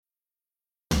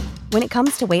When it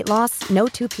comes to weight loss, no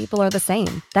two people are the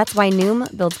same. That's why Noom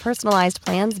builds personalized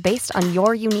plans based on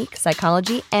your unique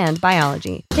psychology and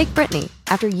biology. Take Brittany.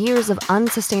 After years of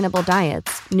unsustainable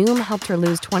diets, Noom helped her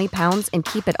lose 20 pounds and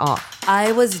keep it off.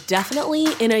 I was definitely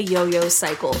in a yo-yo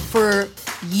cycle for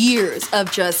years of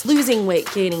just losing weight,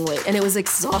 gaining weight, and it was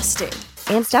exhausting.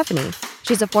 And Stephanie.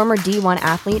 She's a former D1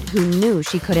 athlete who knew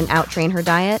she couldn't out-train her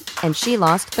diet, and she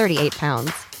lost 38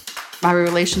 pounds. My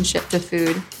relationship to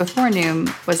food before Noom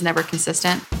was never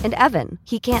consistent. And Evan,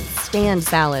 he can't stand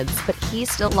salads, but he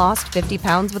still lost 50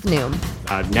 pounds with Noom.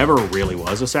 I never really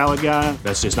was a salad guy.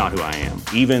 That's just not who I am.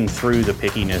 Even through the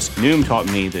pickiness, Noom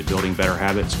taught me that building better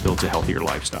habits builds a healthier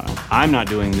lifestyle. I'm not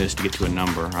doing this to get to a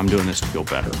number. I'm doing this to feel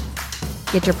better.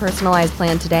 Get your personalized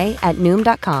plan today at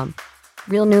Noom.com.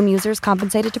 Real Noom users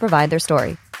compensated to provide their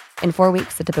story. In 4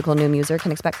 weeks, the typical Noom user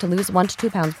can expect to lose 1 to 2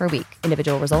 pounds per week.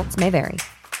 Individual results may vary.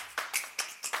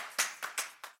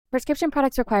 Prescription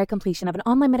products require completion of an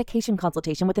online medication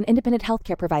consultation with an independent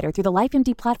healthcare provider through the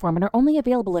LifeMD platform and are only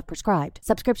available if prescribed.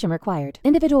 Subscription required.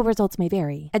 Individual results may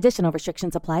vary. Additional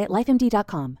restrictions apply at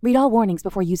lifemd.com. Read all warnings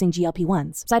before using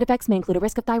GLP-1s. Side effects may include a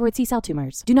risk of thyroid C-cell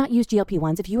tumors. Do not use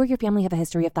GLP-1s if you or your family have a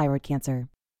history of thyroid cancer.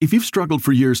 If you've struggled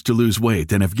for years to lose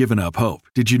weight and have given up hope,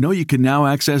 did you know you can now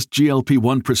access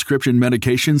GLP-1 prescription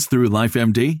medications through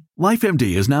LifeMD?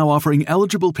 LifeMD is now offering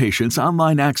eligible patients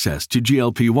online access to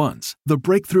GLP-1s, the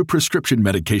breakthrough prescription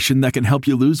medication that can help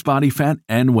you lose body fat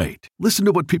and weight. Listen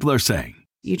to what people are saying.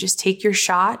 You just take your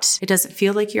shot. It doesn't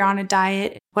feel like you're on a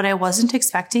diet. What I wasn't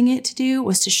expecting it to do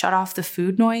was to shut off the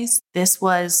food noise. This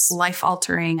was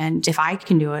life-altering, and if I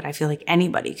can do it, I feel like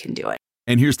anybody can do it.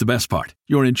 And here's the best part.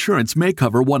 Your insurance may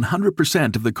cover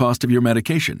 100% of the cost of your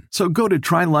medication. So go to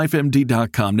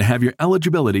TryLifeMD.com to have your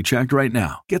eligibility checked right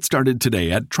now. Get started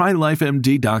today at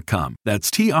TryLifeMD.com.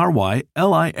 That's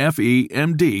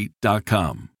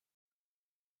TryLifeMD.com.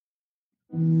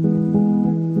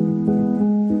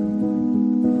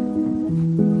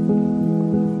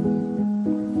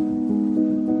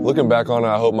 Looking back on it,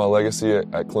 I hope my legacy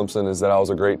at Clemson is that I was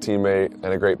a great teammate and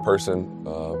a great person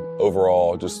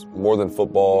overall, just more than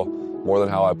football, more than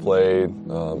how I played.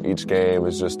 Each game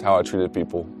is just how I treated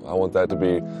people. I want that to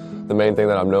be the main thing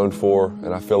that I'm known for,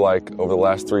 and I feel like over the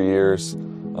last 3 years,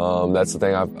 that's the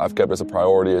thing I've kept as a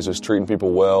priority, is just treating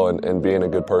people well and being a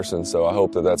good person. So I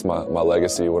hope that that's my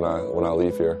legacy when I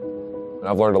leave here. And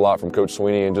I've learned a lot from Coach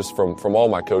Sweeney and just from all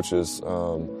my coaches.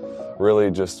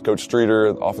 Really just Coach Streeter,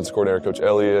 offensive coordinator, Coach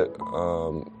Elliott,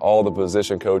 all the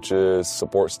position coaches,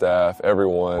 support staff,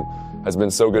 everyone has been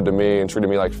so good to me and treated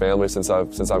me like family since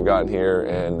I've gotten here,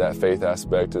 and that faith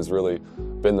aspect has really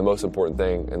been the most important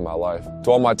thing in my life.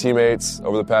 To all my teammates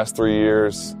over the past 3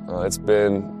 years, it's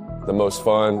been the most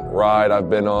fun ride I've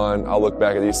been on. I'll look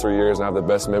back at these 3 years and have the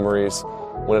best memories,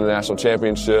 winning a national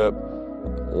championship,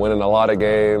 winning a lot of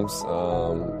games,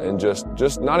 and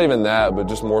just not even that, but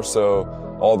just more so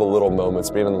all the little moments,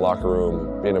 being in the locker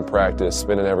room, being in practice,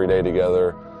 spending every day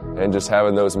together, and just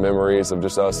having those memories of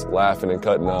just us laughing and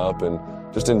cutting up and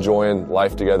just enjoying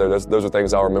life together. Those are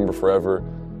things I'll remember forever.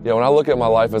 Yeah, when I look at my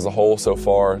life as a whole so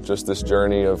far, just this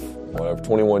journey of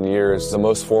 21 years, the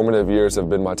most formative years have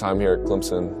been my time here at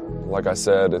Clemson. Like I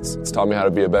said, it's taught me how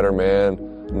to be a better man,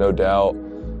 no doubt.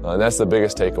 And that's the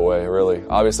biggest takeaway, really.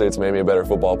 Obviously, it's made me a better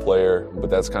football player, but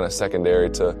that's kind of secondary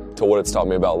to what it's taught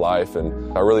me about life.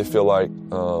 And I really feel like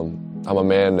I'm a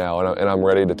man now, and I'm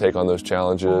ready to take on those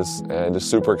challenges, and just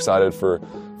super excited for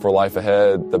life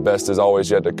ahead. The best is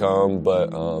always yet to come, but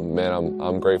man,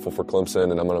 I'm grateful for Clemson,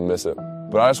 and I'm going to miss it.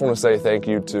 But I just want to say thank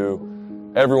you to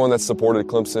everyone that's supported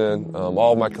Clemson,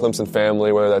 all of my Clemson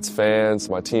family, whether that's fans,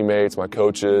 my teammates, my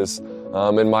coaches,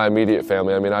 and my immediate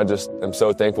family. I mean, I just am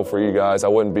so thankful for you guys. I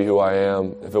wouldn't be who I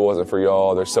am if it wasn't for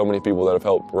y'all. There's so many people that have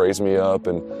helped raise me up,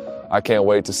 and I can't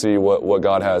wait to see what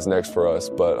God has next for us.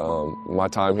 But my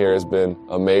time here has been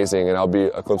amazing, and I'll be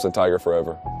a Clemson Tiger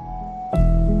forever.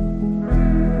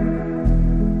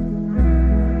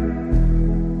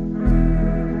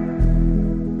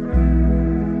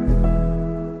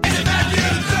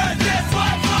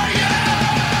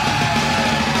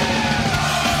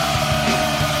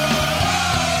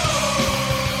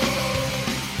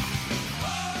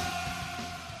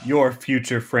 Your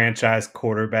future franchise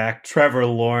quarterback, Trevor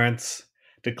Lawrence,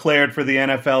 declared for the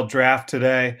NFL draft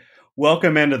today.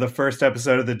 Welcome into the first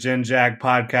episode of the Gen Jag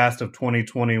podcast of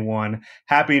 2021.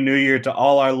 Happy New Year to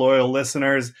all our loyal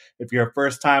listeners. If you're a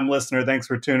first-time listener, thanks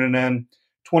for tuning in.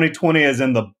 2020 is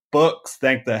in the books,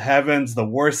 thank the heavens. The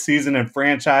worst season in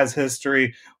franchise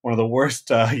history, one of the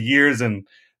worst years in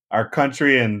our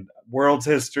country and world's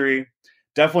history.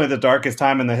 Definitely the darkest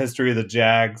time in the history of the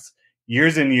Jags.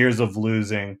 Years and years of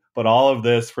losing, but all of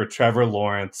this for Trevor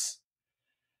Lawrence.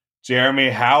 Jeremy,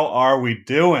 how are we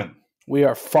doing? We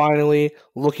are finally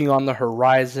looking on the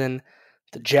horizon.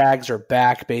 The Jags are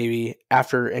back, baby.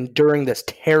 After enduring this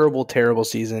terrible, terrible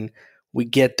season, we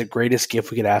get the greatest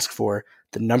gift we could ask for,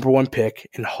 the number one pick,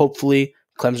 and hopefully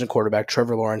Clemson quarterback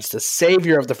Trevor Lawrence, the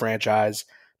savior of the franchise,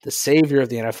 the savior of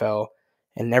the NFL,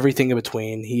 and everything in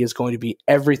between. He is going to be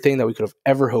everything that we could have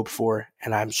ever hoped for,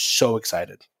 and I'm so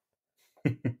excited.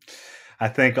 I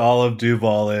think all of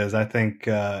Duval is. I think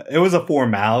it was a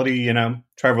formality, you know.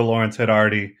 Trevor Lawrence had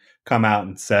already come out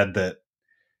and said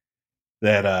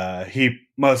that he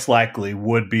most likely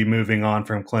would be moving on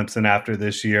from Clemson after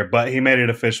this year, but he made it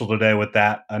official today with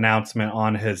that announcement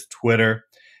on his Twitter.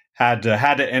 Had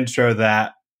to intro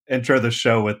the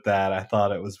show with that. I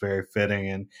thought it was very fitting,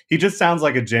 and he just sounds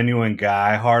like a genuine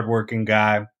guy, hardworking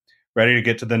guy, ready to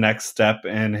get to the next step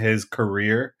in his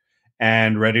career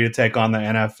and ready to take on the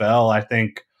NFL. I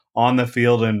think on the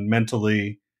field and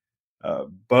mentally,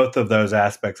 both of those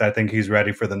aspects, I think he's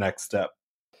ready for the next step.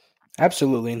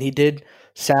 Absolutely, and he did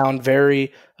sound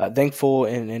very thankful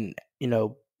and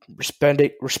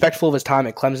respectful of his time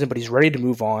at Clemson, but he's ready to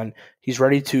move on. He's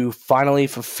ready to finally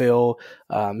fulfill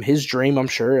his dream, I'm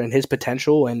sure, and his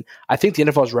potential. And I think the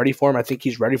NFL is ready for him. I think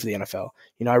he's ready for the NFL.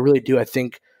 I really do. I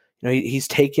think he's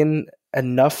taken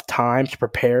enough time to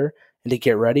prepare and to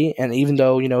get ready. And even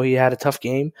though he had a tough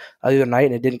game the other night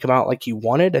and it didn't come out like he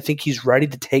wanted, I think he's ready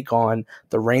to take on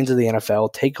the reins of the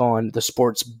NFL, take on the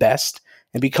sport's best,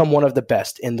 and become one of the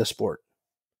best in the sport.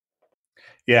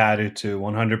 Yeah, I do too,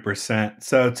 100%.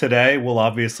 So today we'll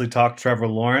obviously talk Trevor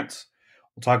Lawrence.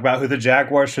 We'll talk about who the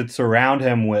Jaguars should surround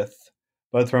him with,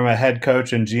 both from a head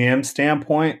coach and GM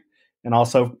standpoint, and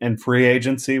also in free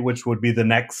agency, which would be the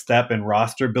next step in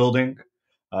roster building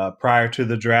prior to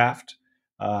the draft.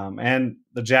 And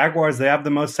the Jaguars, they have the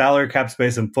most salary cap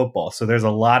space in football. So there's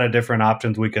a lot of different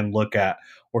options we can look at.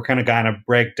 We're going to kind of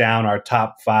break down our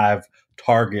top 5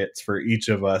 targets for each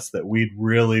of us that we'd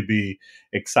really be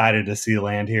excited to see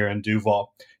land here in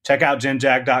Duval. Check out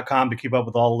genjag.com to keep up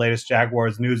with all the latest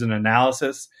Jaguars news and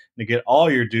analysis. And to get all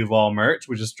your Duval merch,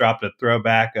 we just dropped a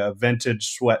throwback, a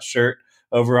vintage sweatshirt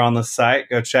over on the site.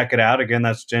 Go check it out. Again,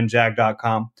 that's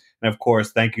genjag.com. And of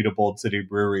course, thank you to Bold City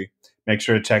Brewery. Make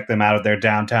sure to check them out at their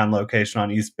downtown location on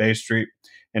East Bay Street,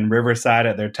 in Riverside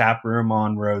at their tap room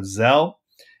on Roselle.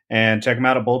 And check them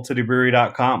out at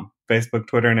boldcitybrewery.com, Facebook,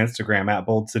 Twitter, and Instagram at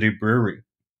Bold City Brewery.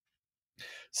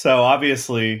 So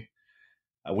obviously,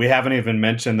 we haven't even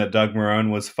mentioned that Doug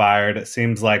Marrone was fired. It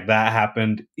seems like that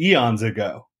happened eons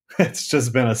ago. It's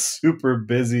just been a super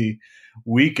busy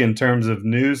week in terms of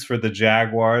news for the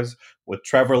Jaguars, with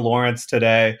Trevor Lawrence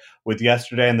today, with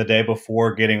yesterday and the day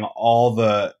before getting all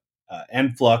the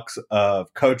influx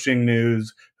of coaching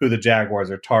news, who the Jaguars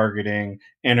are targeting,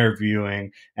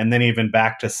 interviewing, and then even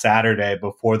back to Saturday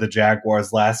before the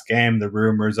Jaguars' last game, the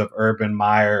rumors of Urban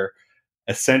Meyer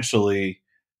essentially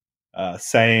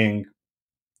saying,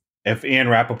 if Ian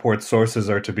Rappaport's sources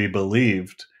are to be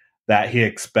believed, that he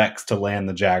expects to land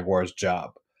the Jaguars'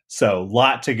 job. So, a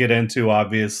lot to get into,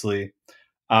 obviously.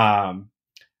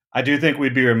 I do think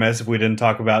we'd be remiss if we didn't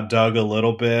talk about Doug a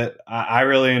little bit. I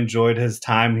really enjoyed his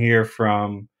time here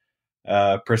from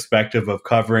a perspective of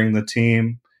covering the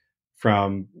team,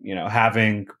 from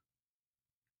having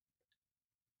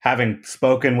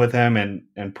spoken with him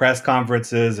in press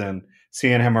conferences and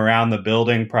seeing him around the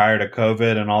building prior to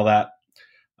COVID and all that.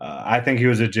 I think he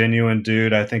was a genuine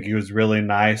dude. I think he was really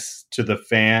nice to the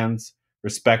fans,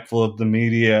 respectful of the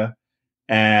media.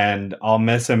 And I'll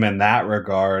miss him in that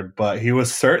regard, but he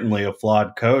was certainly a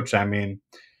flawed coach. I mean,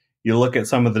 you look at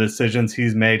some of the decisions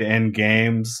he's made in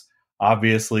games,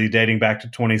 obviously dating back to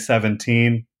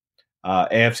 2017,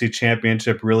 AFC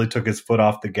Championship really took his foot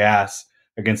off the gas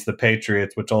against the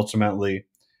Patriots, which ultimately,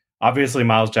 obviously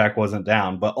Miles Jack wasn't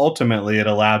down, but ultimately it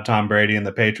allowed Tom Brady and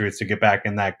the Patriots to get back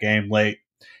in that game late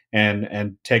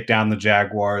and take down the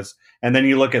Jaguars. And then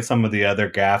you look at some of the other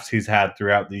gaffes he's had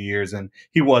throughout the years, and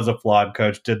he was a flawed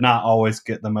coach, did not always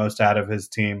get the most out of his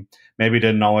team, maybe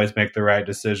didn't always make the right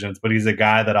decisions, but he's a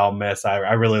guy that I'll miss. I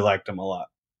really liked him a lot.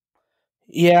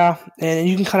 Yeah, and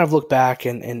you can kind of look back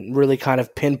and really kind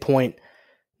of pinpoint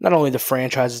not only the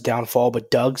franchise's downfall,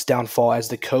 but Doug's downfall as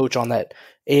the coach on that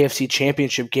AFC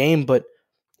Championship game. But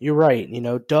you're right,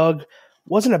 Doug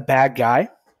wasn't a bad guy.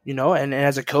 And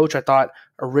as a coach, I thought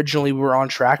originally we were on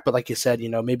track, but like you said,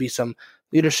 maybe some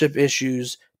leadership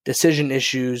issues, decision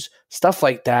issues, stuff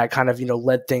like that kind of,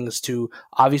 led things to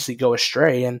obviously go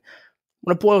astray. And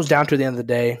when it boils down to the end of the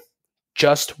day,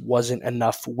 just wasn't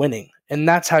enough winning. And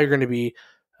that's how you're going to be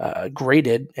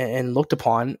graded and looked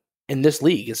upon in this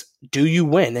league is, do you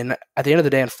win? And at the end of the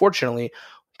day, unfortunately,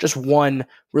 just one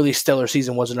really stellar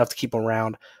season wasn't enough to keep him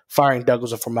around. Firing Doug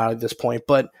was a formality at this point,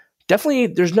 but definitely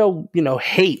there's no,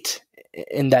 hate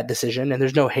in that decision, and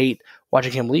there's no hate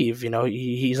watching him leave.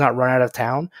 He's not run out of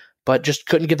town, but just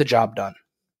couldn't get the job done.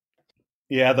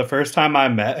 Yeah, the first time I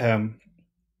met him,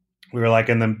 we were like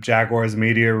in the Jaguars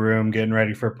media room getting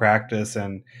ready for practice,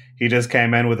 and he just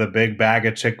came in with a big bag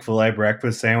of Chick-fil-A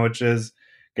breakfast sandwiches,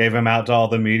 gave them out to all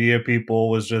the media people.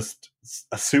 Was just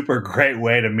a super great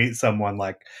way to meet someone.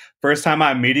 Like, first time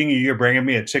I'm meeting you, you're bringing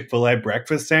me a Chick-fil-A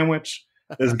breakfast sandwich.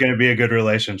 This is going to be a good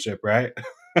relationship, right?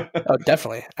 Oh,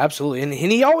 definitely. Absolutely. And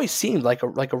he always seemed like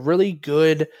a really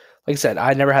good, like I said,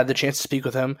 I never had the chance to speak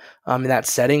with him in that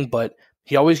setting, but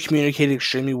he always communicated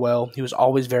extremely well. He was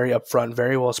always very upfront,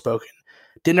 very well spoken.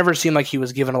 Didn't ever seem like he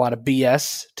was giving a lot of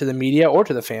BS to the media or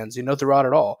to the fans, throughout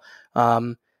it all.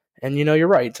 And you're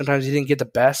right. Sometimes he didn't get the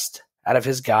best out of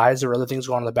his guys. There were other things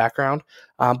going on in the background.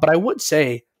 But I would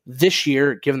say this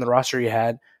year, given the roster he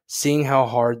had, seeing how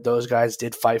hard those guys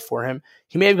did fight for him,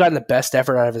 he may have gotten the best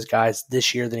effort out of his guys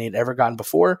this year than he'd ever gotten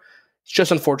before. It's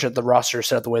just unfortunate the roster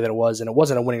set up the way that it was, and it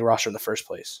wasn't a winning roster in the first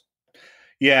place.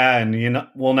 Yeah, and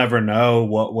we'll never know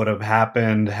what would have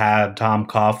happened had Tom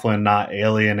Coughlin not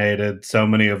alienated so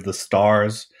many of the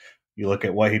stars. You look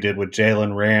at what he did with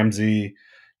Jalen Ramsey,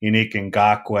 Yannick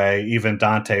Ngakoue, even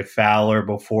Dante Fowler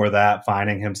before that,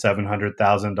 fining him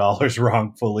 $700,000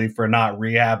 wrongfully for not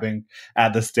rehabbing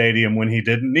at the stadium when he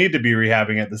didn't need to be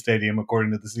rehabbing at the stadium,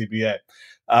 according to the CBA.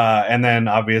 And then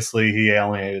obviously he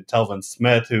alienated Telvin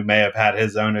Smith, who may have had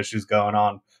his own issues going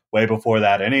on way before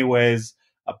that anyways.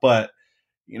 But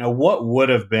what would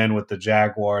have been with the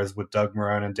Jaguars with Doug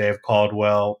Marrone and Dave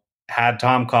Caldwell had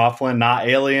Tom Coughlin not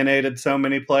alienated so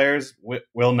many players?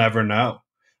 We'll never know.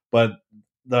 But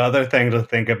the other thing to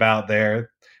think about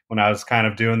there, when I was kind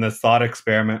of doing this thought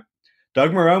experiment,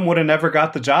 Doug Marrone would have never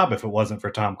got the job if it wasn't for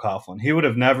Tom Coughlin. He would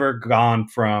have never gone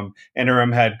from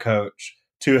interim head coach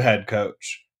to head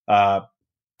coach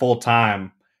full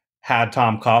time had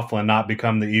Tom Coughlin not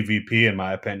become the EVP, in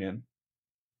my opinion.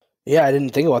 Yeah, I didn't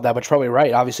think about that, but you're probably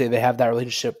right. Obviously, they have that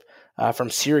relationship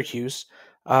from Syracuse.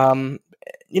 How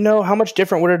much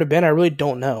different would it have been? I really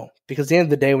don't know. Because at the end of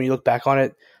the day, when you look back on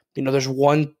it, there's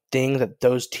one thing that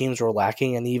those teams were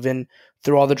lacking, and even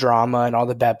through all the drama and all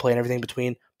the bad play and everything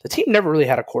between, the team never really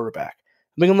had a quarterback.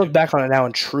 We can look back on it now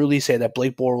and truly say that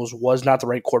Blake Bortles was not the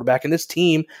right quarterback, and this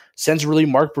team, since really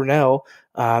Mark Brunell,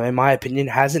 in my opinion,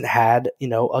 hasn't had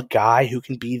a guy who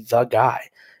can be the guy.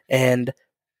 And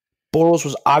Bortles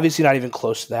was obviously not even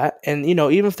close to that. And,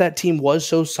 even if that team was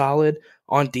so solid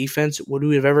on defense, would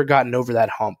we have ever gotten over that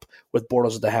hump with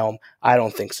Bortles at the helm? I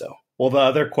don't think so. Well, the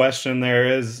other question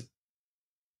there is,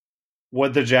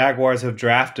 would the Jaguars have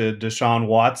drafted Deshaun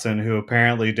Watson, who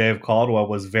apparently Dave Caldwell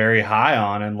was very high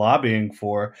on and lobbying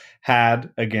for,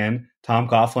 had, again, Tom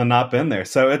Coughlin not been there?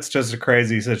 So it's just a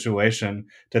crazy situation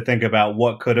to think about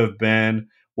what could have been,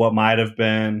 what might have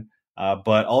been.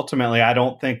 But ultimately, I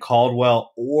don't think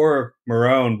Caldwell or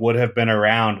Marrone would have been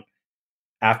around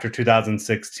after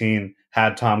 2016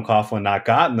 had Tom Coughlin not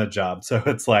gotten the job. So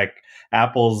it's like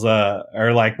apples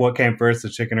are like, what came first, the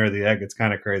chicken or the egg? It's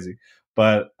kind of crazy.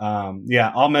 But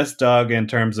I'll miss Doug in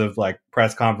terms of like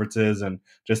press conferences and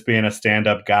just being a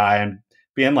stand-up guy and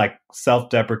being like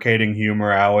self-deprecating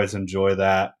humor. I always enjoy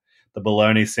that. The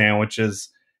bologna sandwiches.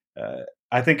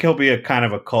 I think he'll be a kind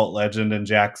of a cult legend in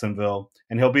Jacksonville,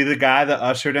 and he'll be the guy that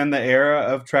ushered in the era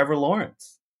of Trevor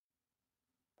Lawrence.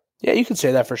 Yeah, you can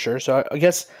say that for sure. So I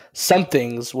guess some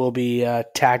things will be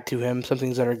tagged to him, some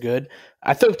things that are good.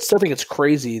 I still think it's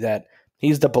crazy that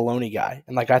he's the bologna guy.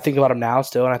 And I think about him now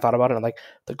still, and I thought about it, and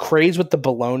the craze with the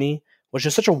bologna was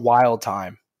just such a wild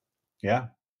time. Yeah.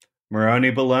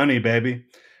 Marrone bologna, baby.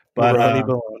 But Marrone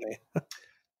bologna.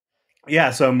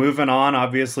 Yeah, so moving on,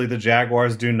 obviously the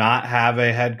Jaguars do not have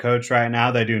a head coach right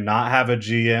now. They do not have a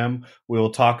GM. We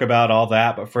will talk about all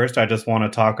that. But first, I just want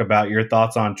to talk about your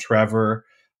thoughts on Trevor.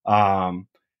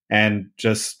 And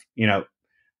just,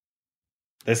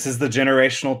 this is the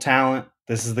generational talent.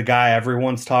 This is the guy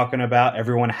everyone's talking about.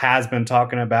 Everyone has been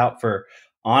talking about for,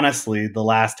 honestly, the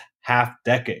last half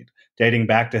decade, dating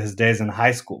back to his days in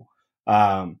high school.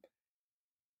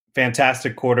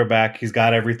 Fantastic quarterback. He's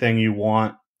got everything you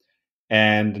want.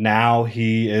 And now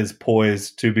he is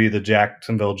poised to be the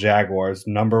Jacksonville Jaguars'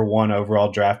 number 1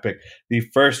 overall draft pick, the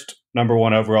first number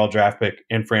 1 overall draft pick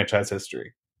in franchise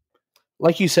history.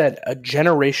 Like you said, a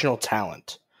generational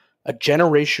talent, a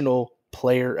generational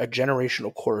player, a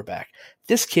generational quarterback.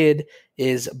 This kid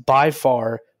is by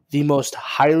far the most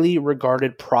highly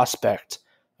regarded prospect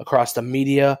across the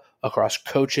media, across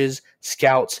coaches,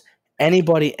 scouts,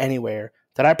 anybody, anywhere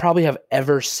that I probably have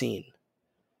ever seen.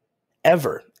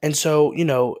 ever. And so,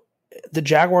 the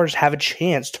Jaguars have a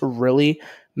chance to really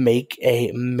make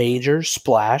a major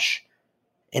splash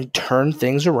and turn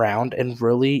things around and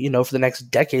really, for the next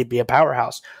decade be a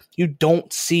powerhouse. You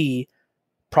don't see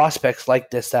prospects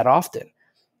like this that often.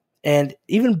 And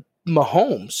even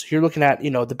Mahomes, you're looking at,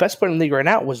 the best player in the league right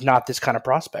now was not this kind of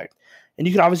prospect. And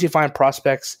you can obviously find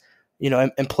prospects,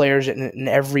 and players in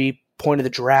every point of the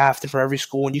draft and from every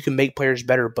school, and you can make players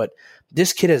better. But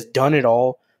this kid has done it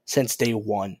all since day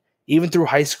one. Even through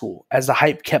high school, as the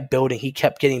hype kept building, he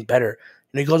kept getting better.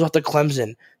 He goes off to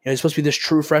Clemson. He's supposed to be this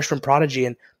true freshman prodigy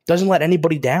and doesn't let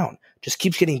anybody down. Just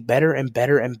keeps getting better and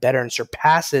better and better and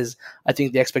surpasses, I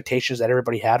think, the expectations that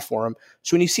everybody had for him.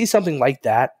 So when you see something like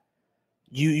that,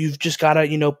 you've just got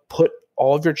to, put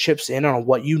all of your chips in on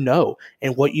what you know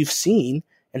and what you've seen,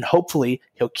 and hopefully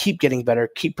he'll keep getting better,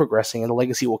 keep progressing, and the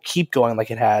legacy will keep going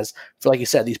like it has for, like you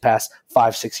said, these past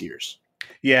 5-6 years.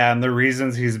 Yeah, and the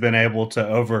reasons he's been able to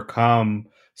overcome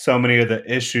so many of the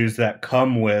issues that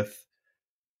come with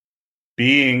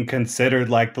being considered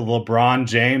like the LeBron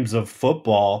James of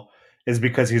football is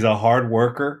because he's a hard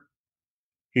worker.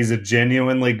 He's a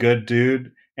genuinely good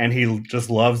dude, and he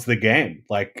just loves the game.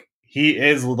 Like, he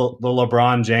is the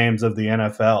LeBron James of the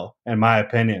NFL, in my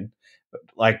opinion.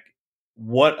 Like,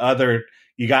 what other...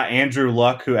 You got Andrew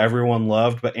Luck, who everyone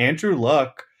loved, but Andrew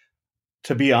Luck,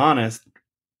 to be honest,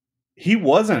 he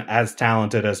wasn't as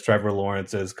talented as Trevor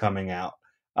Lawrence is coming out.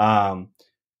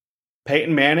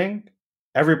 Peyton Manning,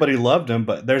 everybody loved him,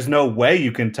 but there's no way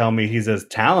you can tell me he's as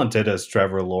talented as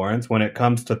Trevor Lawrence when it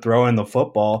comes to throwing the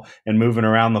football and moving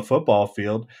around the football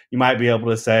field. You might be able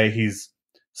to say he's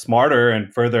smarter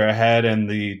and further ahead in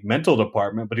the mental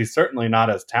department, but he's certainly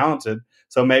not as talented.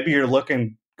 So maybe you're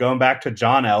going back to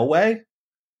John Elway.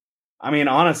 I mean,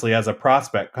 honestly, as a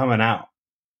prospect coming out,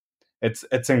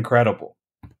 it's incredible.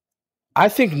 I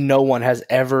think no one has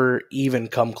ever even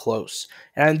come close.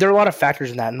 And there are a lot of factors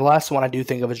in that. And the last one I do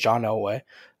think of is John Elway,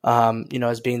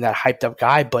 as being that hyped up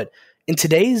guy. But in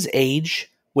today's age,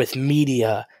 with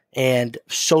media and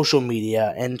social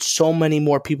media and so many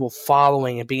more people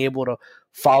following and being able to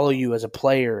follow you as a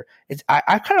player,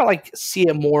 I kind of like see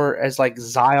it more as like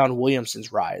Zion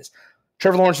Williamson's rise.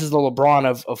 Trevor Lawrence is the LeBron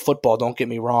of football, don't get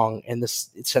me wrong, in this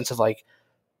sense of like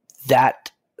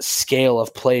that scale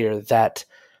of player that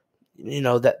 –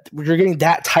 that you're getting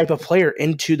that type of player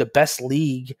into the best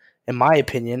league, in my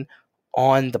opinion,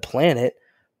 on the planet.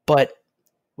 But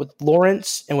with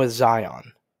Lawrence and with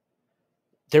Zion,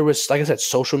 there was, like I said,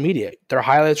 social media. Their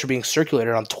highlights were being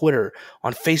circulated on Twitter,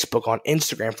 on Facebook, on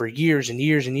Instagram for years and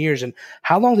years and years. And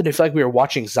how long did it feel like we were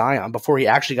watching Zion before he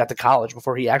actually got to college,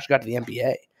 before he actually got to the NBA?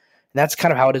 And that's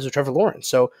kind of how it is with Trevor Lawrence.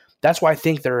 So that's why I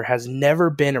think there has never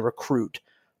been a recruit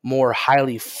more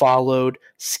highly followed,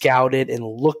 scouted, and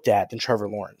looked at than Trevor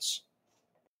Lawrence.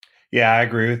 Yeah, I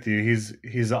agree with you.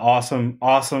 He's an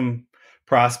awesome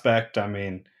prospect. I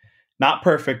mean, not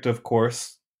perfect, of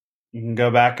course. You can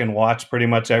go back and watch pretty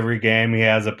much every game. He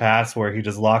has a pass where he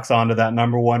just locks onto that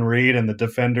number one read, and the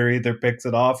defender either picks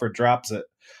it off or drops it.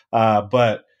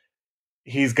 But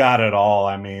he's got it all.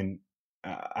 I mean,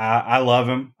 I love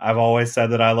him. I've always said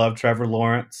that I love Trevor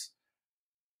Lawrence.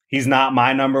 He's not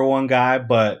my number one guy,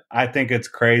 but I think it's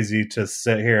crazy to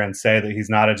sit here and say that he's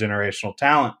not a generational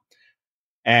talent.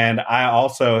 And I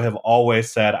also have always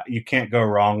said you can't go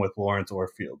wrong with Lawrence or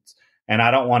Fields. And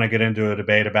I don't want to get into a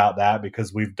debate about that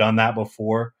because we've done that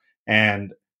before.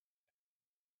 And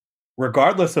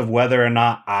regardless of whether or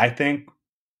not I think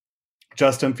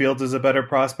Justin Fields is a better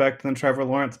prospect than Trevor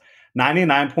Lawrence,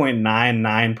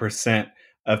 99.99%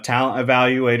 of talent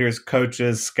evaluators,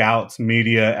 coaches, scouts,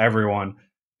 media, everyone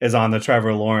is on the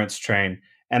Trevor Lawrence train.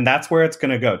 And that's where it's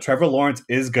going to go. Trevor Lawrence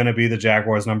is going to be the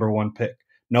Jaguars' number one pick.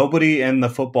 Nobody in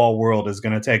the football world is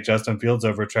going to take Justin Fields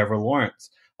over Trevor Lawrence.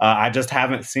 I just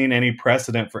haven't seen any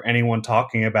precedent for anyone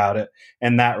talking about it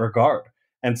in that regard.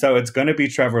 And so it's going to be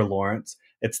Trevor Lawrence.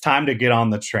 It's time to get on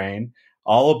the train.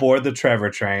 All aboard the Trevor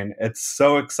train. It's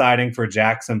so exciting for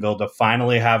Jacksonville to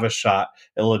finally have a shot,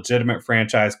 a legitimate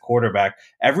franchise quarterback.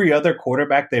 Every other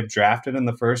quarterback they've drafted in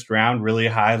the first round really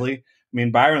highly. I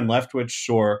mean, Byron Leftwich,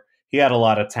 sure, he had a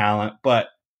lot of talent, but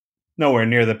nowhere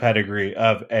near the pedigree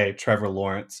of a Trevor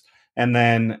Lawrence. And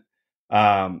then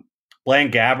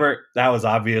Blaine Gabbert, that was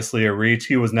obviously a reach.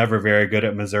 He was never very good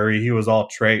at Missouri. He was all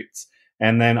traits.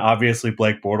 And then obviously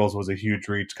Blake Bortles was a huge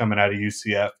reach coming out of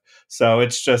UCF. So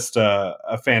it's just a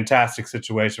fantastic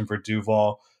situation for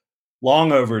Duval.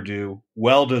 Long overdue,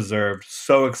 well-deserved.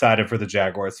 So excited for the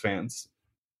Jaguars fans.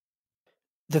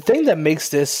 The thing that makes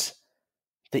this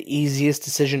the easiest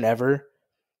decision ever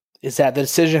is that the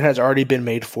decision has already been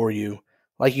made for you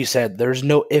like you said, there's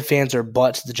no ifs, ands, or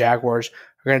buts. The Jaguars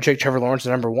are going to take Trevor Lawrence to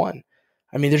number one.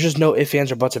 I mean, there's just no ifs,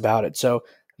 ands, or buts about it. So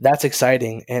that's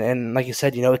exciting. And like you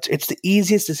said, it's the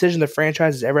easiest decision the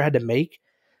franchise has ever had to make.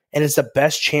 And it's the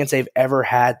best chance they've ever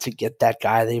had to get that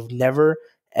guy. They've never,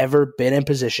 ever been in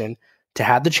position to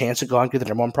have the chance to go and get the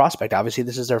number one prospect. Obviously,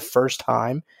 this is their first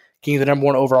time getting the number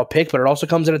one overall pick, but it also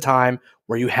comes at a time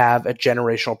where you have a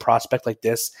generational prospect like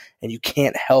this, and you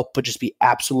can't help but just be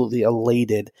absolutely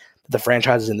elated that the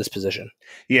franchise is in this position.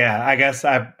 Yeah, I guess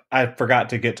I forgot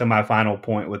to get to my final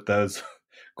point with those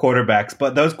quarterbacks,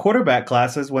 but those quarterback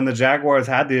classes, when the Jaguars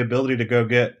had the ability to go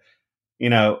get,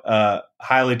 a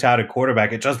highly touted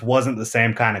quarterback, it just wasn't the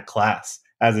same kind of class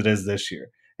as it is this year.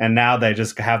 And now they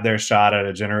just have their shot at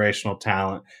a generational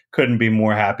talent. Couldn't be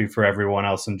more happy for everyone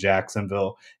else in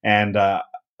Jacksonville. And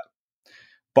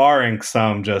barring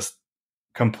some just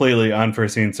completely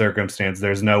unforeseen circumstance,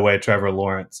 there's no way Trevor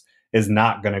Lawrence is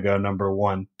not going to go number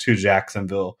one to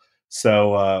Jacksonville.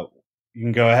 So you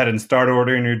can go ahead and start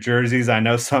ordering your jerseys. I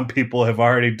know some people have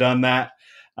already done that.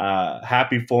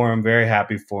 Happy for him, very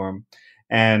happy for him.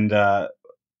 And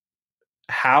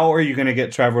how are you going to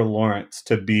get Trevor Lawrence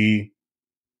to be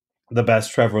the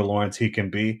best Trevor Lawrence he can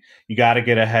be? You got to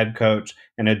get a head coach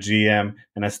and a GM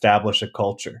and establish a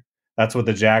culture. That's what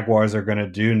the Jaguars are going to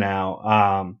do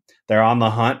now. They're on the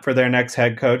hunt for their next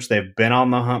head coach. They've been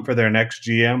on the hunt for their next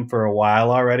GM for a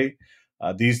while already.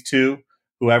 These two,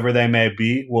 whoever they may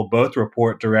be, will both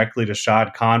report directly to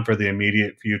Shad Khan for the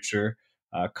immediate future.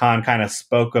 Khan kind of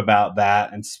spoke about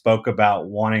that and spoke about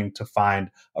wanting to find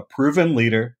a proven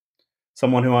leader,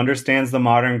 someone who understands the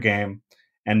modern game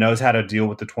and knows how to deal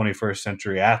with the 21st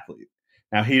century athlete.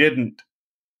 Now, he didn't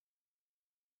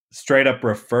straight up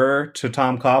refer to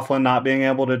Tom Coughlin not being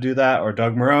able to do that or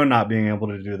Doug Marrone not being able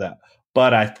to do that.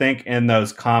 But I think in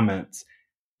those comments,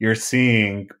 you're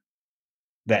seeing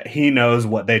that he knows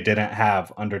what they didn't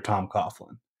have under Tom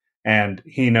Coughlin. And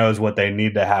he knows what they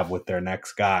need to have with their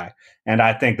next guy. And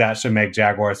I think that should make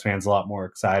Jaguars fans a lot more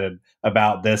excited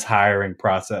about this hiring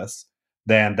process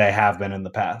than they have been in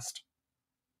the past.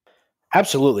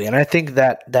 Absolutely. And I think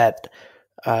that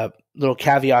little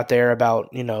caveat there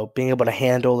about, being able to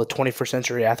handle the 21st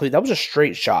century athlete, that was a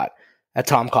straight shot at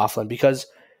Tom Coughlin because,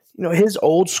 his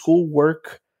old school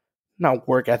not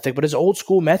work ethic, but his old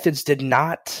school methods did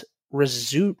not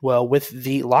resonate well with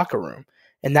the locker room.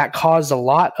 And that caused a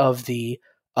lot of the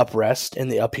uprest and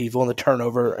the upheaval and the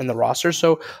turnover in the roster.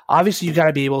 So obviously you got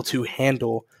to be able to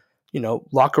handle,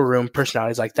 locker room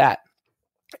personalities like that.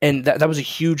 And that was a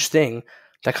huge thing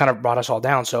that kind of brought us all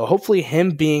down. So hopefully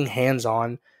him being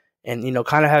hands-on and,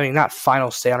 kind of having not final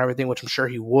say on everything, which I'm sure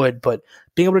he would, but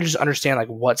being able to just understand like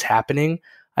what's happening,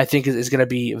 I think is going to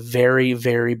be very,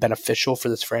 very beneficial for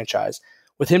this franchise.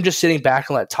 With him just sitting back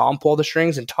and let Tom pull the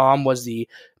strings, and Tom was the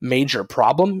major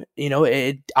problem,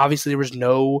 obviously there was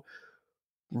no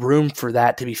room for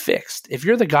that to be fixed. If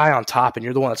you're the guy on top and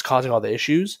you're the one that's causing all the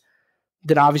issues,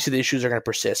 then obviously the issues are going to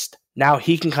persist. Now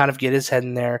he can kind of get his head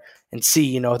in there and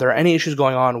see, if there are any issues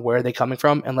going on, where are they coming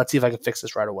from, and let's see if I can fix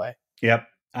this right away. Yep.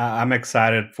 I'm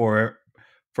excited for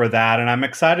that, and I'm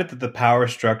excited that the power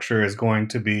structure is going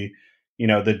to be,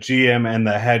 the GM and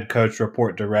the head coach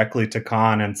report directly to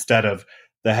Khan instead of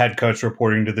the head coach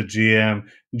reporting to the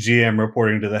GM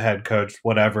reporting to the head coach,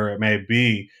 whatever it may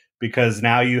be, because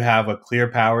now you have a clear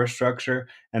power structure,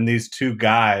 and these two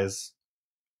guys,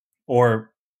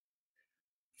 or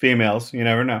females, you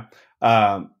never know,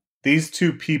 these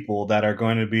two people that are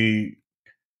going to be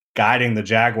guiding the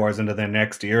Jaguars into their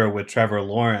next era with Trevor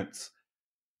Lawrence,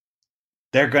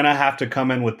 they're going to have to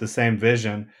come in with the same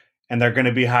vision, and they're going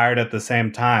to be hired at the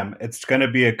same time. It's going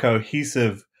to be a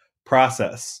cohesive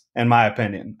process, in my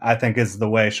opinion, I think is the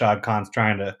way Shad Khan's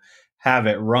trying to have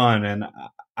it run. And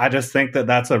I just think that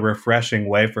that's a refreshing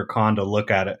way for Khan to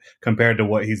look at it compared to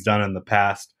what he's done in the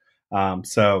past.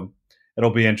 So it'll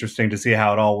be interesting to see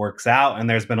how it all works out. And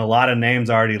there's been a lot of names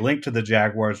already linked to the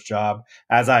Jaguars job.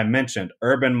 As I mentioned,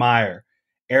 Urban Meyer,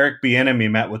 Eric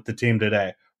Bieniemy met with the team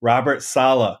today. Robert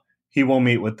Saleh, he will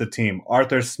meet with the team.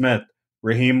 Arthur Smith,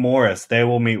 Raheem Morris, they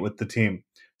will meet with the team.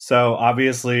 So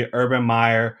obviously Urban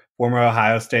Meyer, former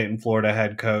Ohio State and Florida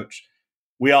head coach.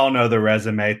 We all know the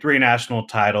resume, 3 national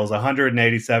titles,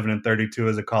 187-32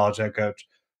 as a college head coach.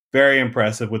 Very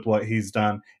impressive with what he's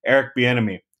done. Eric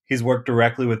Bieniemy, he's worked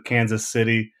directly with Kansas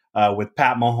City, with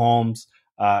Pat Mahomes,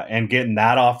 and getting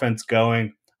that offense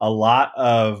going. A lot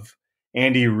of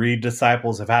Andy Reid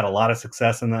disciples have had a lot of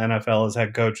success in the NFL as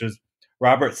head coaches.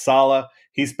 Robert Saleh,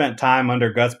 he spent time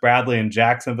under Gus Bradley in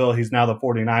Jacksonville. He's now the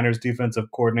 49ers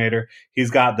defensive coordinator. He's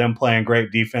got them playing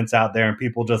great defense out there, and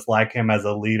people just like him as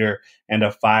a leader and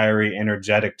a fiery,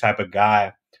 energetic type of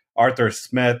guy. Arthur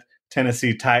Smith,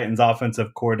 Tennessee Titans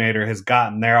offensive coordinator, has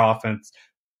gotten their offense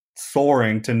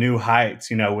soaring to new heights,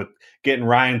 with getting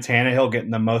Ryan Tannehill,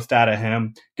 getting the most out of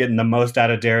him, getting the most out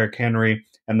of Derrick Henry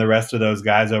and the rest of those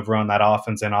guys over on that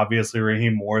offense. And obviously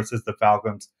Raheem Morris is the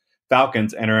Falcons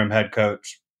interim head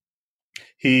coach.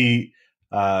 He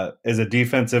is a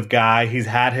defensive guy. He's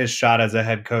had his shot as a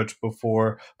head coach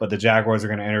before, but the Jaguars are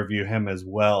going to interview him as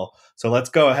well. So let's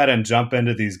go ahead and jump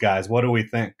into these guys. What do we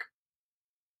think?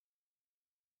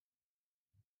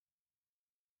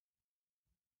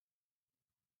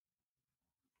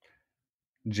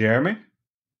 Jeremy?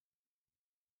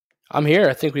 I'm here.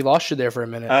 I think we lost you there for a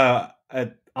minute.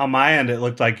 On my end, it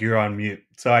looked like you're on mute.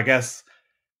 So I guess,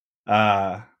 we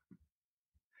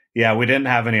didn't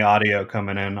have any audio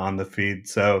coming in on the feed.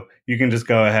 So you can just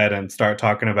go ahead and start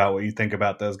talking about what you think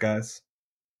about those guys.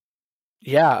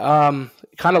 Yeah,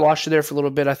 kind of lost you there for a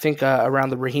little bit, I think, around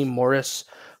the Raheem Morris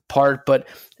part. But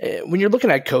when you're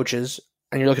looking at coaches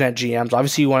and you're looking at GMs,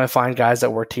 obviously you want to find guys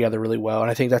that work together really well. And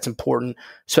I think that's important,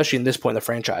 especially in this point in the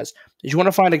franchise. Is you want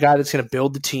to find a guy that's going to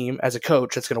build the team as a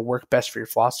coach that's going to work best for your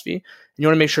philosophy. And you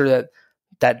want to make sure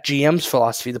that GM's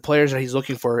philosophy, the players that he's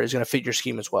looking for, is going to fit your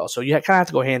scheme as well. So you kind of have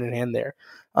to go hand in hand there.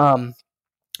 The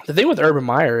thing with Urban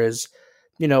Meyer is,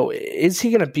 is he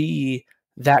going to be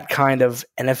that kind of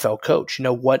NFL coach?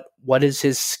 What is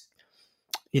his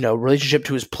relationship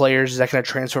to his players? Is that going to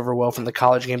transfer over well from the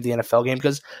college game to the NFL game?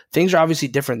 Because things are obviously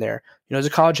different there. As a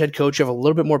college head coach, you have a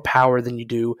little bit more power than you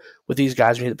do with these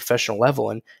guys when you're at the professional level.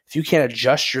 And if you can't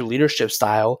adjust your leadership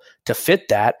style to fit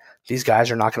that, these guys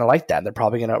are not going to like that. They're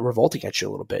probably going to revolt against you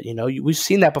a little bit. We've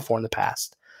seen that before in the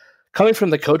past. Coming from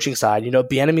the coaching side,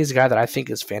 Bieniemy is a guy that I think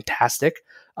is fantastic.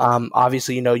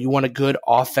 Obviously, you want a good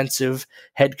offensive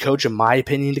head coach, in my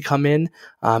opinion, to come in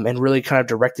and really kind of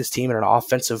direct this team in an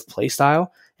offensive play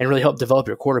style and really help develop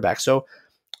your quarterback. So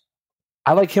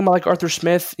I like him. I like Arthur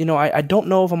Smith. I don't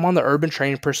know if I'm on the Urban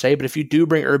train per se, but if you do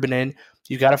bring Urban in,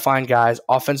 you got to find guys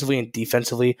offensively and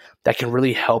defensively that can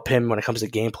really help him when it comes to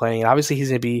game planning. And obviously, he's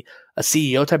going to be a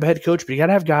CEO type of head coach, but you got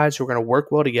to have guys who are going to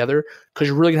work well together because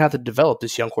you're really going to have to develop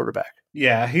this young quarterback.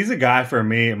 Yeah, he's a guy for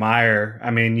me, Meyer.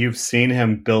 I mean, you've seen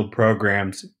him build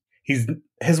programs.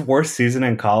 His worst season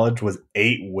in college was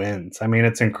 8 wins. I mean,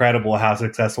 it's incredible how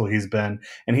successful he's been.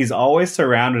 And he's always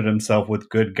surrounded himself with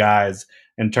good guys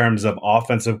in terms of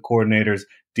offensive coordinators,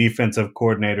 defensive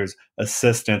coordinators,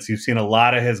 assistants. You've seen a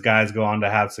lot of his guys go on to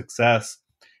have success.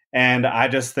 And I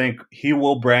just think he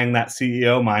will bring that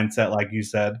CEO mindset, like you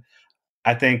said.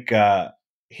 I think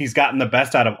he's gotten the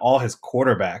best out of all his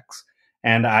quarterbacks.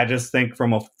 And I just think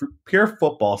from a pure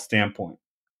football standpoint,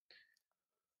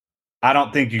 I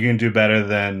don't think you can do better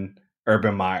than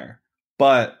Urban Meyer.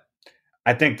 But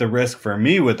I think the risk for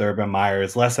me with Urban Meyer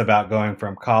is less about going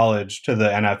from college to the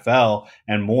NFL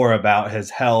and more about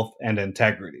his health and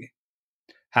integrity.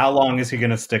 How long is he going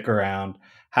to stick around?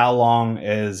 How long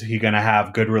is he going to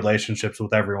have good relationships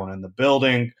with everyone in the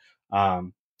building?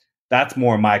 That's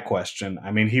more my question.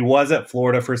 I mean, he was at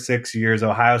Florida for 6 years,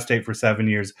 Ohio State for 7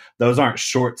 years. Those aren't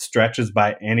short stretches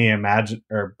by any measurement.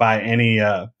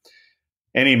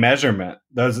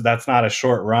 That's not a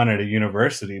short run at a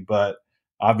university, but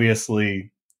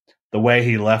obviously the way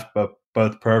he left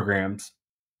both programs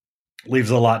leaves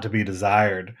a lot to be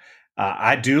desired.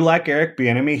 I do like Eric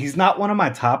Bieniemy. He's not one of my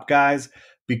top guys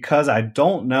because I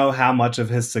don't know how much of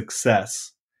his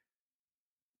success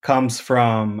comes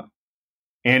from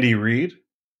Andy Reid,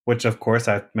 which of course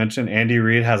I mentioned. Andy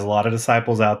Reid has a lot of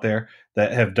disciples out there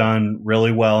that have done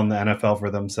really well in the NFL for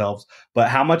themselves. But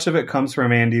how much of it comes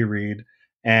from Andy Reid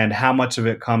and how much of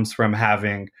it comes from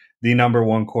having the number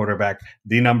one quarterback,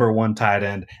 the number one tight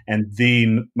end, and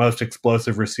the most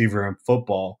explosive receiver in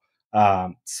football?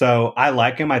 So I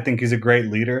like him. I think he's a great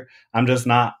leader. I'm just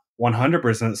not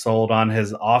 100% sold on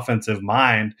his offensive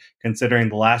mind, considering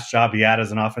the last job he had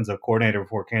as an offensive coordinator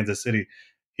before Kansas City,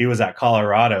 he was at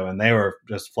Colorado, and they were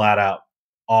just flat out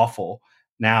awful.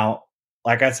 Now,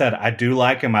 like I said, I do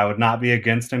like him. I would not be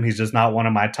against him. He's just not one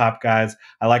of my top guys.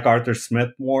 I like Arthur Smith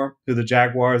more, who the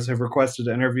Jaguars have requested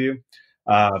to interview,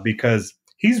 because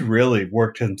he's really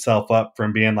worked himself up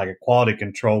from being like a quality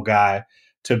control guy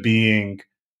to being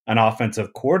an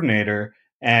offensive coordinator.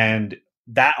 And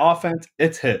that offense,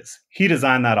 it's his. He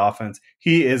designed that offense.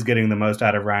 He is getting the most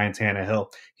out of Ryan Tannehill.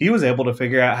 He was able to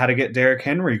figure out how to get Derrick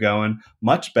Henry going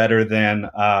much better than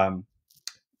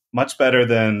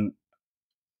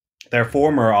their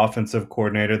former offensive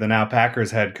coordinator, the now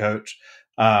Packers head coach.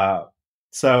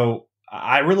 So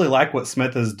I really like what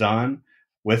Smith has done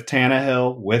with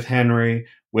Tannehill, with Henry,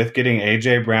 with getting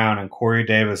A.J. Brown and Corey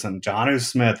Davis and Jonnu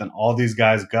Smith and all these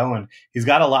guys going, he's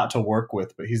got a lot to work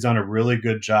with, but he's done a really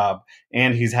good job.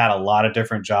 And he's had a lot of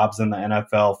different jobs in the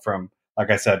NFL from, like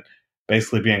I said,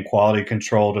 basically being quality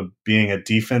control to being a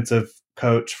defensive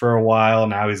coach for a while.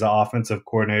 Now he's an offensive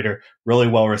coordinator, really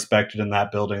well respected in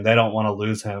that building. They don't want to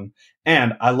lose him.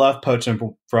 And I love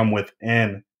poaching from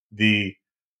within the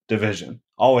division.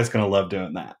 Always going to love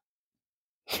doing that.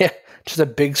 Yeah, just a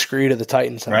big screw to the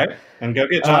Titans. Huh? Right? And go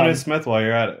get Jonnu Smith while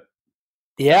you're at it.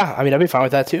 Yeah, I mean, I'd be fine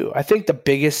with that too. I think the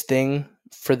biggest thing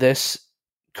for this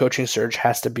coaching search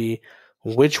has to be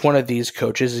which one of these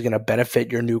coaches is going to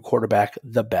benefit your new quarterback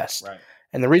the best. Right.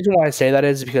 And the reason why I say that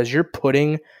is because you're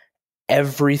putting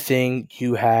everything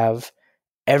you have,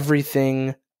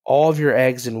 all of your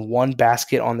eggs in one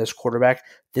basket on this quarterback.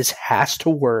 This has to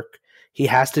work. He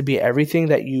has to be everything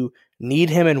that you need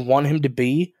him and want him to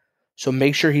be. So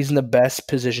make sure he's in the best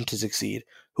position to succeed.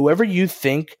 Whoever you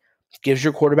think gives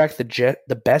your quarterback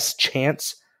the best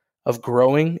chance of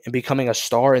growing and becoming a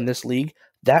star in this league,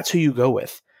 that's who you go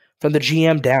with. From the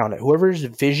GM down, whoever's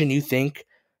vision you think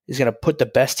is going to put the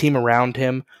best team around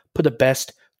him, put the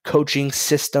best coaching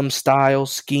system, style,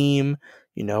 scheme,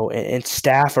 and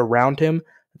staff around him,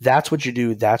 that's what you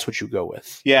do. That's what you go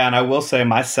with. Yeah, and I will say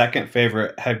my second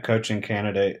favorite head coaching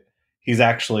candidate, he's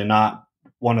actually not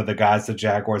one of the guys the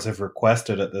Jaguars have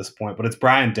requested at this point, but it's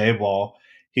Brian Daboll.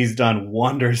 He's done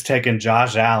wonders taking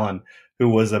Josh Allen, who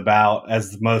was about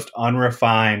as the most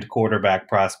unrefined quarterback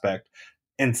prospect,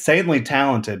 insanely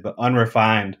talented, but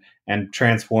unrefined, and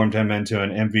transformed him into an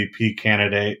MVP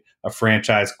candidate, a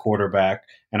franchise quarterback.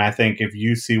 And I think if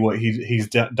you see what he's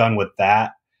done with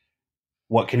that,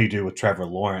 what can he do with Trevor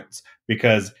Lawrence?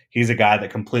 Because he's a guy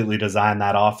that completely designed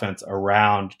that offense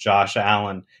around Josh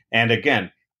Allen. And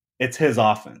again, it's his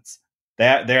offense. They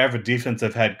have a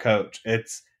defensive head coach.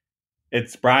 It's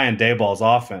Brian Daboll's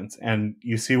offense. And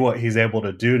you see what he's able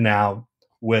to do now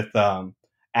with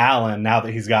Allen, now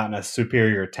that he's gotten a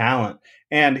superior talent.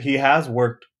 And he has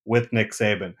worked with Nick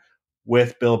Saban,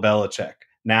 with Bill Belichick,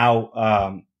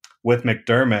 now with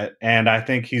McDermott. And I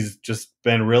think he's just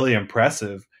been really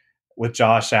impressive with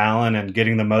Josh Allen and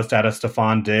getting the most out of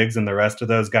Stephon Diggs and the rest of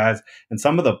those guys. And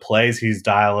some of the plays he's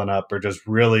dialing up are just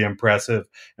really impressive.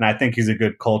 And I think he's a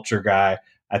good culture guy.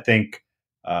 I think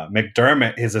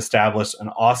McDermott has established an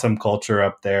awesome culture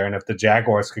up there. And if the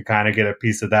Jaguars could kind of get a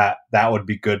piece of that, that would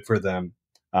be good for them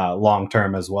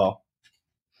long-term as well.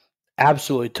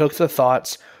 Absolutely. Took the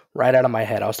thoughts right out of my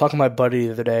head. I was talking to my buddy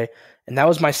the other day, and that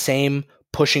was my same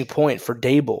pushing point for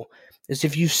Daboll. Is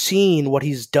if you've seen what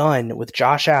he's done with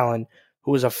Josh Allen,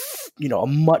 who is a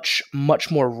much,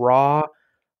 much more raw,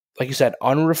 like you said,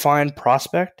 unrefined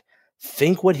prospect,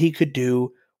 think what he could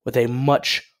do with a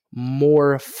much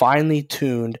more finely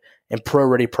tuned and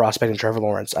pro-ready prospect in Trevor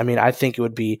Lawrence. I mean, I think it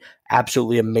would be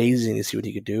absolutely amazing to see what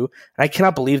he could do. And I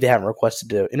cannot believe they haven't requested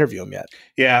to interview him yet.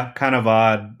 Yeah, kind of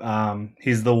odd.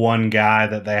 He's the one guy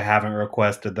that they haven't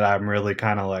requested that I'm really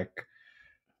kind of like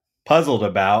puzzled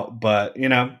about. But,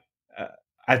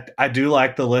 I do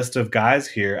like the list of guys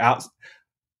here.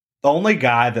 The only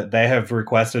guy that they have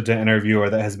requested to interview or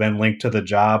that has been linked to the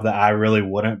job that I really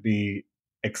wouldn't be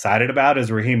excited about is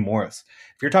Raheem Morris.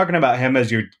 If you're talking about him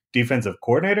as your defensive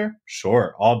coordinator,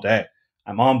 sure, all day.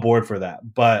 I'm on board for that.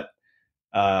 But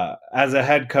as a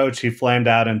head coach, he flamed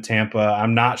out in Tampa.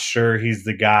 I'm not sure he's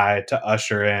the guy to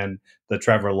usher in the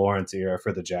Trevor Lawrence era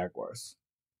for the Jaguars.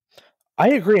 I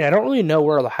agree. And I don't really know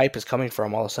where the hype is coming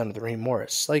from all of a sudden with Raheem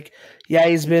Morris. Like, yeah,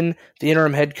 he's been the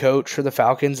interim head coach for the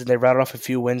Falcons, and they rattled off a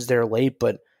few wins there late,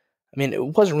 but I mean, it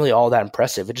wasn't really all that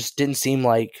impressive. It just didn't seem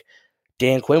like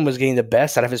Dan Quinn was getting the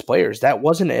best out of his players. That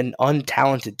wasn't an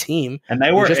untalented team. And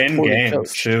they were in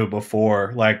games too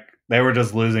before. Like, they were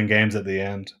just losing games at the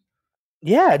end.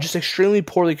 Yeah, just extremely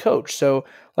poorly coached. So,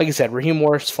 like I said, Raheem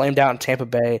Morris flamed out in Tampa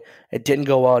Bay. It didn't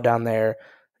go well down there.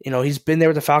 He's been there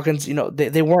with the Falcons.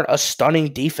 They weren't a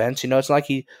stunning defense. It's not like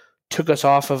he took us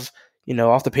off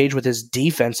the page with his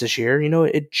defense this year.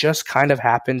 It just kind of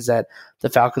happens that the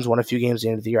Falcons won a few games at the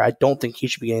end of the year. I don't think he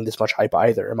should be getting this much hype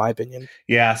either, in my opinion.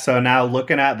 Yeah, so now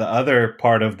looking at the other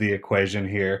part of the equation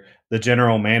here, the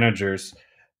general managers,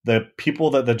 the people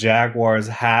that the Jaguars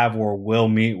have or will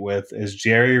meet with is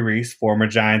Jerry Reese, former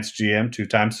Giants GM,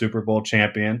 two-time Super Bowl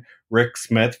champion, Rick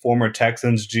Smith, former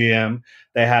Texans GM.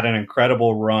 They had an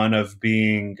incredible run of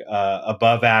being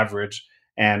above average,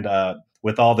 and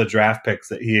with all the draft picks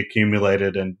that he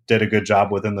accumulated and did a good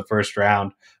job within the first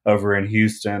round over in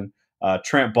Houston.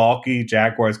 Trent Baalke,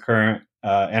 Jaguars current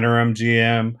interim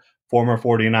GM, former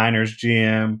 49ers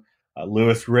GM.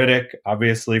 Louis Riddick,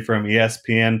 obviously from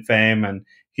ESPN fame, and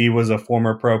he was a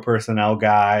former pro personnel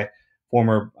guy,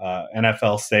 former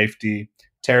NFL safety.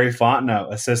 Terry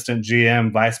Fontenot, assistant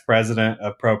GM, vice president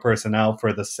of pro personnel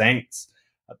for the Saints.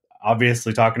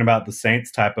 Obviously, talking about the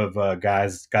Saints type of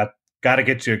guys, got to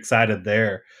get you excited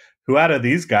there. Who out of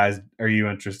these guys are you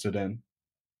interested in?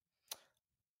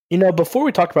 Before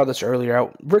we talked about this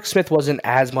earlier, Rick Smith wasn't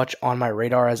as much on my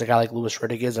radar as a guy like Louis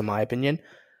Riddick is, in my opinion.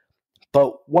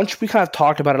 But once we kind of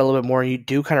talked about it a little bit more, you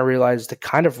do kind of realize the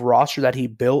kind of roster that he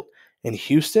built in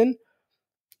Houston,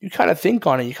 you kind of think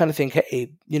on it. You kind of think,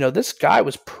 hey, this guy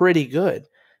was pretty good.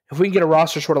 If we can get a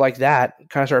roster sort of like that,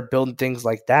 kind of start building things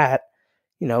like that,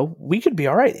 we could be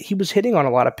all right. He was hitting on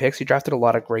a lot of picks. He drafted a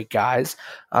lot of great guys,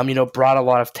 brought a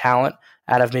lot of talent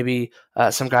out of maybe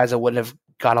some guys that wouldn't have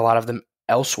got a lot of them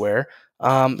elsewhere.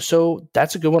 So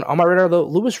that's a good one. On my radar, though,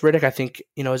 Louis Riddick, I think,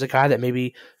 is a guy that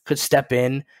maybe could step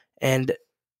in, and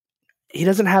he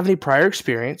doesn't have any prior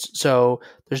experience, so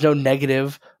there's no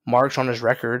negative marks on his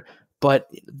record. But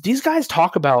these guys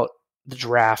talk about the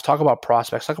draft, talk about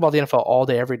prospects, talk about the NFL all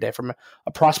day, every day from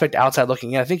a prospect outside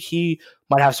looking in. I think he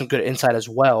might have some good insight as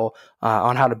well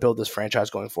on how to build this franchise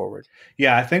going forward.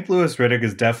 Yeah, I think Louis Riddick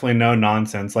is definitely no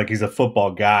nonsense. Like, he's a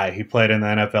football guy. He played in the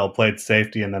NFL, played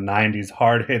safety in the 90s,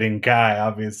 hard-hitting guy,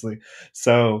 obviously.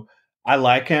 So I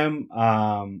like him.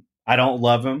 I don't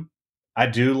love him.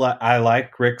 I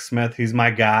like Rick Smith. He's my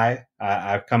guy.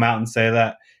 I've come out and say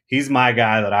that. He's my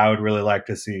guy that I would really like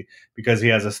to see because he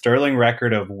has a sterling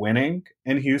record of winning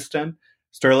in Houston,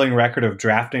 sterling record of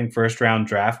drafting first-round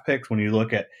draft picks. When you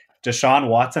look at Deshaun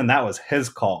Watson, that was his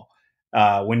call.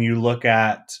 When you look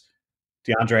at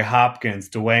DeAndre Hopkins,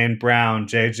 Dwayne Brown,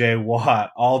 J.J.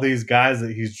 Watt, all these guys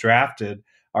that he's drafted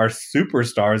are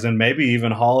superstars and maybe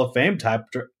even Hall of Fame type.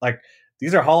 Like,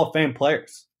 these are Hall of Fame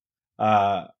players.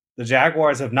 The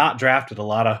Jaguars have not drafted a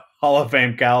lot of Hall of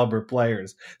Fame caliber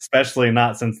players, especially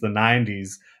not since the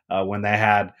 90s when they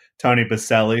had Tony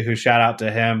Baselli, who, shout out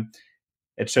to him.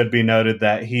 It should be noted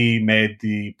that he made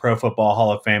the Pro Football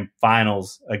Hall of Fame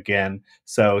finals again,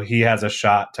 so he has a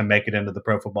shot to make it into the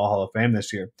Pro Football Hall of Fame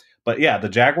this year. But yeah, the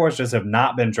Jaguars just have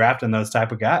not been drafting those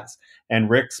type of guys. And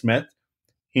Rick Smith,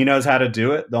 he knows how to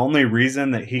do it. The only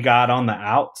reason that he got on the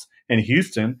outs in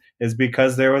Houston is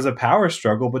because there was a power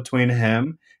struggle between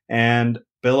him and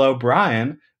Bill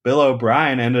O'Brien. Bill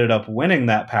O'Brien ended up winning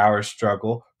that power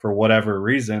struggle for whatever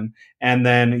reason. And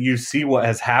then you see what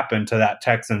has happened to that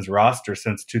Texans roster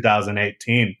since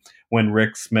 2018 when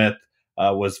Rick Smith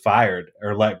was fired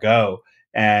or let go.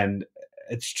 And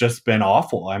it's just been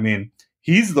awful. I mean,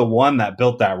 he's the one that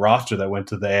built that roster that went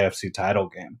to the AFC title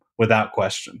game without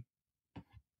question.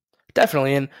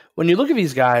 Definitely. And when you look at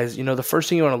these guys, the first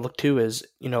thing you want to look to is,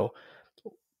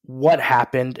 what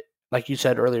happened, like you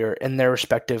said earlier, in their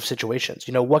respective situations.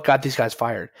 What got these guys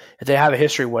fired? If they have a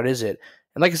history, what is it?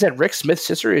 And like I said, Rick Smith's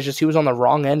history is just he was on the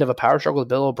wrong end of a power struggle with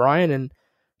Bill O'Brien, and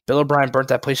Bill O'Brien burnt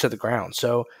that place to the ground.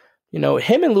 So,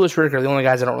 him and Louis Riddick are the only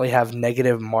guys that don't really have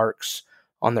negative marks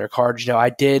on their cards. I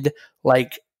did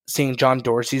like seeing John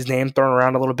Dorsey's name thrown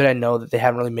around a little bit. I know that they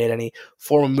haven't really made any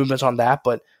formal movements on that,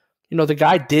 but, the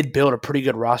guy did build a pretty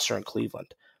good roster in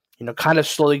Cleveland. Kind of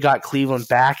slowly got Cleveland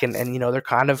back, and they're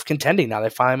kind of contending now. They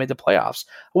finally made the playoffs.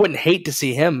 I wouldn't hate to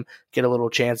see him get a little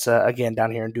chance again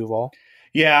down here in Duval.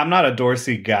 Yeah, I'm not a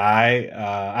Dorsey guy.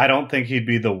 I don't think he'd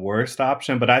be the worst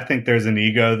option, but I think there's an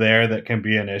ego there that can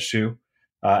be an issue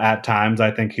at times.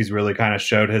 I think he's really kind of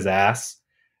showed his ass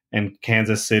in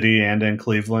Kansas City and in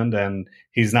Cleveland, and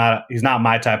he's not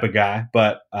my type of guy.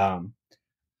 But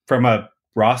from a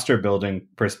roster building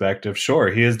perspective,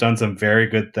 sure, he has done some very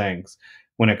good things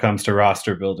when it comes to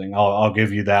roster building. I'll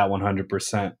give you that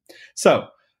 100%. So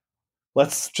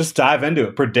let's just dive into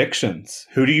it. Predictions.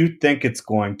 Who do you think it's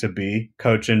going to be,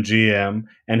 coach and GM,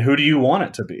 and who do you want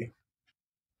it to be?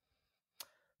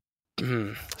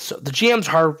 So the GM's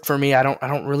hard for me. I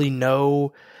don't really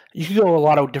know. You can go a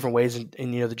lot of different ways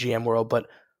in the GM world, but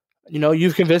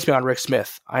you've convinced me on Rick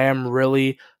Smith. I am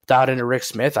really dialed into Rick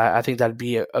Smith. I think that'd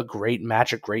be a great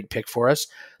match, a great pick for us.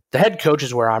 The head coach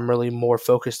is where I'm really more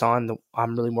focused on,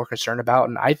 I'm really more concerned about,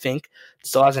 and I think it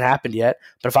still hasn't happened yet.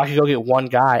 But if I could go get one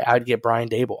guy, I would get Brian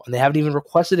Dable. And they haven't even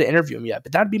requested to interview him yet,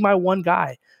 but that'd be my one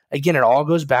guy. Again, it all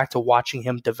goes back to watching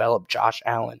him develop Josh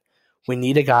Allen. We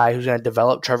need a guy who's going to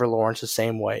develop Trevor Lawrence the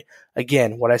same way.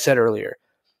 Again, what I said earlier,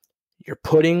 you're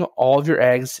putting all of your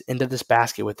eggs into this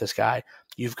basket with this guy.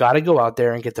 You've got to go out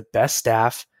there and get the best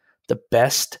staff, the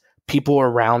best people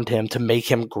around him to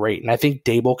make him great. And I think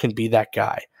Dable can be that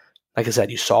guy. Like I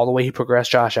said, you saw the way he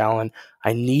progressed Josh Allen.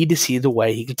 I need to see the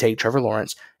way he can take Trevor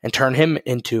Lawrence and turn him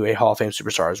into a Hall of Fame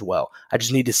superstar as well. I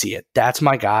just need to see it. That's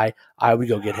my guy. I would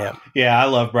go get him. Yeah, I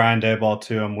love Brian Daboll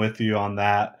too. I'm with you on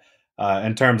that.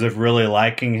 in terms of really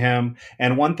liking him.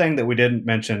 And one thing that we didn't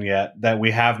mention yet that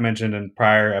we have mentioned in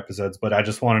prior episodes, but I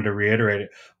just wanted to reiterate it.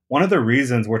 One of the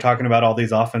reasons we're talking about all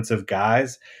these offensive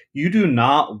guys, you do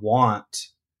not want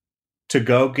to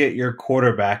go get your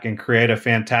quarterback and create a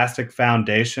fantastic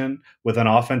foundation with an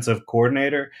offensive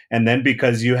coordinator. And then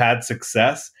because you had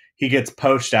success, he gets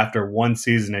poached after one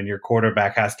season and your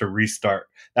quarterback has to restart.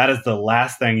 That is the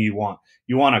last thing you want.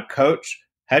 You want a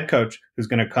head coach, who's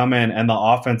going to come in and the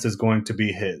offense is going to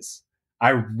be his. I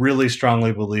really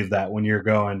strongly believe that when you're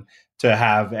going to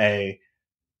have a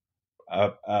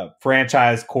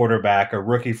franchise quarterback, a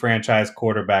rookie franchise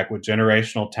quarterback with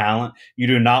generational talent, you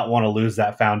do not want to lose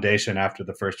that foundation after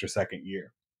the first or second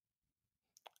year.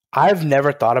 I've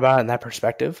never thought about it in that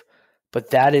perspective,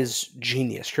 but that is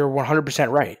genius. You're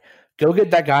 100% right. Go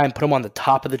get that guy and put him on the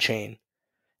top of the chain.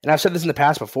 And I've said this in the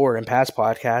past before, in past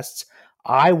podcasts,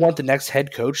 I want the next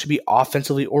head coach to be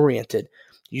offensively oriented.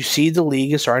 You see the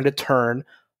league is starting to turn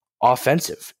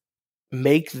offensive.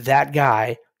 Make that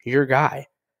guy your guy.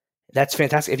 That's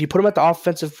fantastic. If you put him at the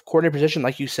offensive coordinator position,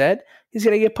 like you said, he's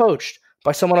going to get poached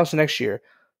by someone else next year.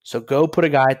 So go put a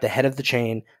guy at the head of the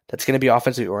chain that's going to be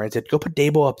offensively oriented. Go put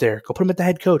Dable up there. Go put him at the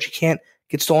head coach. You can't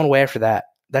get stolen away after that.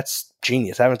 That's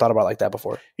genius. I haven't thought about it like that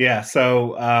before. Yeah,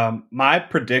 so my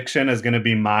prediction is going to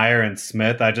be Meyer and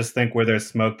Smith. I just think where there's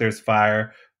smoke, there's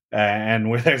fire. And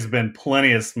where there's been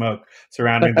plenty of smoke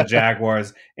surrounding the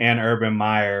Jaguars and Urban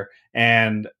Meyer.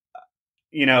 And,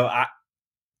 you know,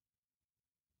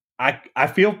 I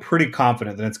feel pretty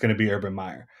confident that it's going to be Urban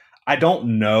Meyer. I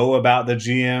don't know about the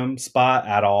GM spot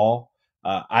at all.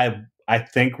 I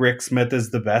think Rick Smith is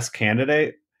the best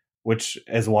candidate, which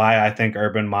is why I think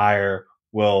Urban Meyer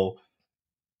will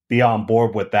be on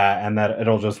board with that, and that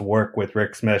it'll just work with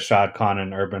Rick Smith, Shad Khan,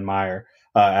 and Urban Meyer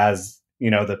as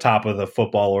the top of the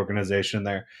football organization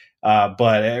there.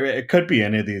 But it could be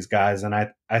any of these guys, and I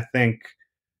think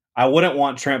I wouldn't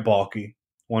want Trent Baalke.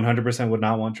 100% would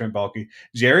not want Trent Baalke.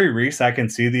 Jerry Reese, I can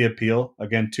see the appeal.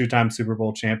 Again, 2-time Super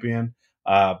Bowl champion.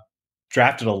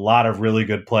 Drafted a lot of really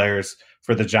good players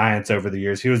for the Giants over the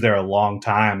years. He was there a long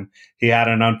time. He had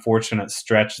an unfortunate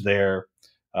stretch there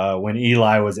when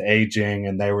Eli was aging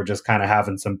and they were just kind of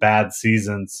having some bad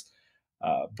seasons.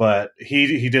 But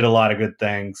he did a lot of good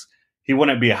things. He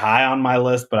wouldn't be high on my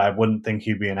list, but I wouldn't think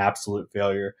he'd be an absolute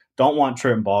failure. Don't want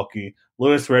Trent Baalke.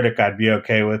 Louis Riddick, I'd be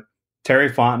okay with.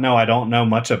 Terry Fontenot, I don't know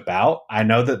much about. I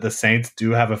know that the Saints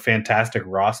do have a fantastic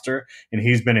roster, and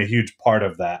he's been a huge part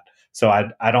of that. So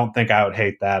I don't think I would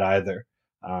hate that either.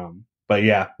 But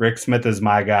yeah, Rick Smith is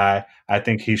my guy. I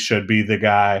think he should be the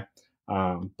guy.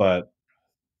 But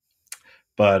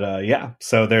yeah,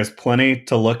 so there's plenty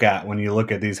to look at when you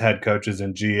look at these head coaches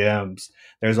and GMs.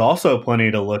 There's also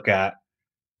plenty to look at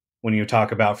when you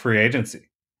talk about free agency.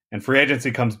 And free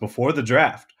agency comes before the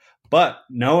draft. But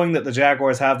knowing that the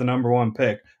Jaguars have the number one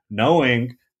pick,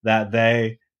 knowing that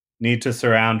they need to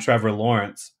surround Trevor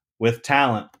Lawrence with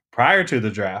talent prior to the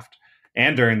draft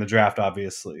and during the draft,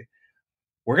 obviously,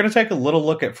 we're going to take a little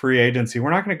look at free agency.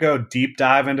 We're not going to go deep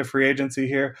dive into free agency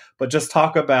here, but just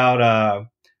talk about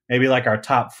maybe like our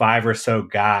top 5 or so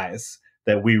guys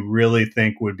that we really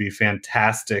think would be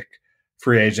fantastic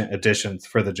free agent additions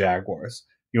for the Jaguars.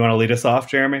 You want to lead us off,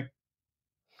 Jeremy?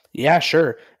 Yeah,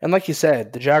 sure. And like you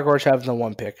said, the Jaguars have the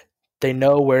one pick. They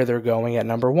know where they're going at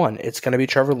number 1. It's going to be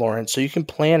Trevor Lawrence. So you can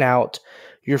plan out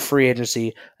your free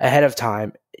agency ahead of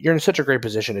time. You're in such a great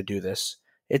position to do this.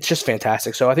 It's just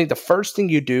fantastic. So I think the first thing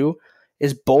you do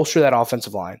is bolster that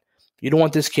offensive line. You don't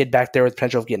want this kid back there with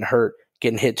potential of getting hurt,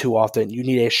 getting hit too often. You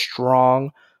need a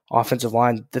strong offensive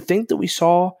line. The thing that we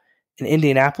saw in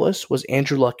Indianapolis was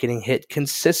Andrew Luck getting hit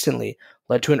consistently,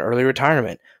 led to an early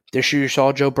retirement. This year you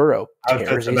saw Joe Burrow. I was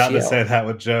just about to say that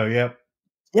with Joe, yep.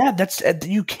 Yeah,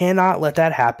 you cannot let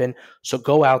that happen. So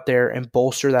go out there and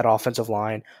bolster that offensive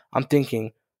line. I'm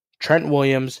thinking Trent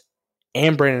Williams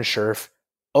and Brandon Scherf,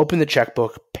 open the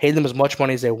checkbook, pay them as much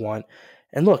money as they want.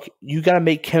 And look, you got to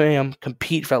make him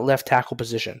compete for that left tackle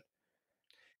position.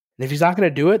 And if he's not going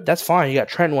to do it, that's fine. You got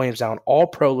Trent Williams down, all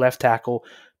pro left tackle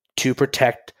to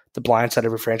protect the blind side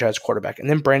of your franchise quarterback. And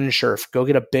then Brandon Scherf, go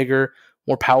get a bigger,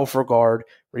 more powerful guard,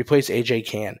 replace AJ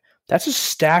Cann. That's a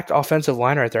stacked offensive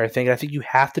line right there, I think. I think you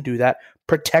have to do that.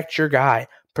 Protect your guy.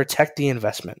 Protect the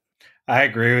investment. I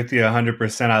agree with you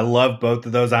 100%. I love both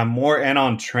of those. I'm more in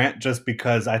on Trent just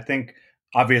because I think,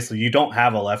 obviously, you don't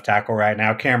have a left tackle right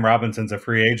now. Cam Robinson's a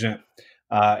free agent.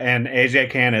 And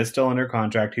AJ Cann is still under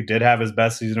contract. He did have his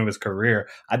best season of his career.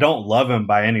 I don't love him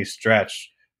by any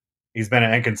stretch. He's been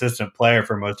an inconsistent player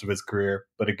for most of his career.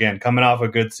 But again, coming off a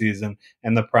good season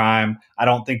in the prime, I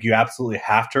don't think you absolutely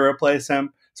have to replace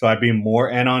him. So I'd be more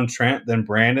in on Trent than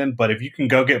Brandon. But if you can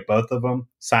go get both of them,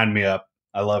 sign me up.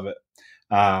 I love it.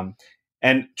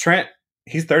 And Trent,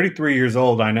 he's 33 years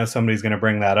old. I know somebody's going to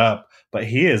bring that up, but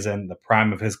he is in the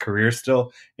prime of his career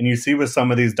still. And you see with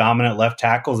some of these dominant left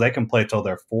tackles, they can play till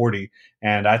they're 40.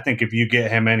 And I think if you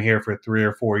get him in here for 3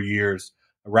 or 4 years,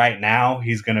 right now,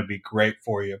 he's going to be great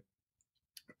for you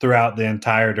throughout the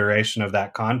entire duration of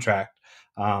that contract.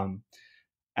 And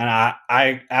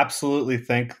I absolutely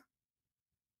think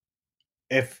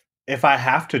if I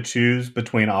have to choose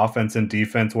between offense and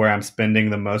defense where I'm spending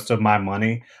the most of my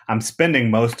money, I'm spending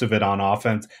most of it on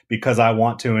offense because I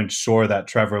want to ensure that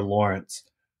Trevor Lawrence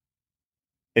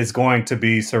is going to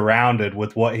be surrounded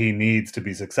with what he needs to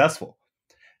be successful.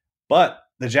 But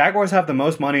the Jaguars have the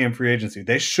most money in free agency.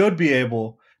 They should be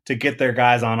able to get their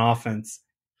guys on offense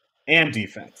and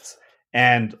defense.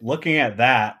 And looking at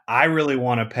that, I really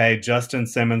want to pay Justin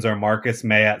Simmons or Marcus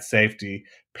May at safety,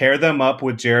 pair them up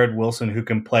with Jared Wilson, who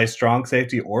can play strong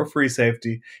safety or free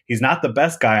safety. He's not the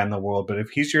best guy in the world, but if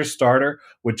he's your starter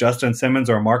with Justin Simmons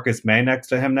or Marcus May next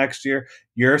to him next year,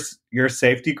 your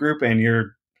safety group and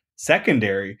your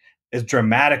secondary is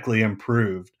dramatically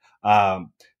improved.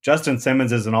 Justin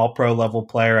Simmons is an all-pro level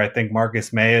player. I think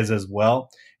Marcus May is as well.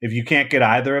 If you can't get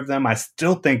either of them, I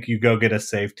still think you go get a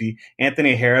safety.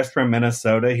 Anthony Harris from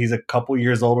Minnesota, he's a couple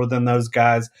years older than those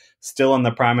guys, still in the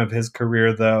prime of his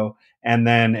career, though. And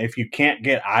then if you can't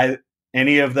get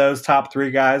any of those top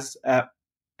 3 guys,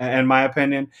 in my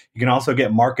opinion, you can also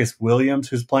get Marcus Williams,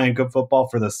 who's playing good football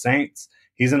for the Saints.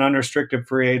 He's an unrestricted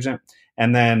free agent.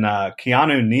 And then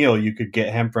Keanu Neal, you could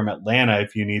get him from Atlanta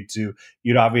if you need to.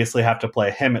 You'd obviously have to play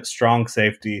him at strong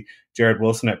safety, Jared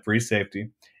Wilson at free safety.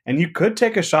 And you could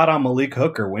take a shot on Malik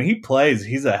Hooker. When he plays,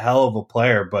 he's a hell of a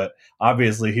player, but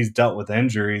obviously he's dealt with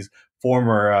injuries,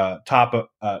 former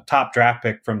top draft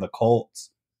pick from the Colts.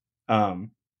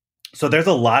 So there's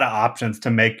a lot of options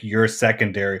to make your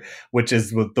secondary, which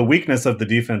is the weakness of the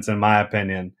defense, in my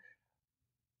opinion,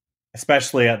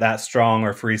 especially at that strong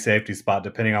or free safety spot,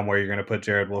 depending on where you're going to put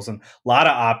Jared Wilson. A lot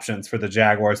of options for the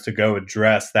Jaguars to go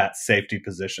address that safety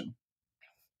position.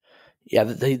 Yeah,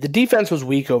 the defense was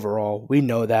weak overall. We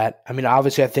know that. I mean,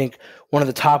 obviously, I think one of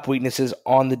the top weaknesses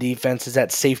on the defense is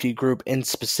that safety group in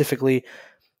specifically.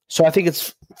 So I think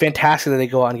it's fantastic that they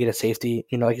go out and get a safety.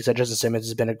 You know, like you said, Justin Simmons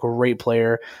has been a great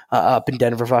player up in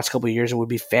Denver for the last couple of years and would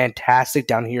be fantastic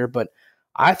down here. But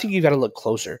I think you got to look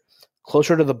closer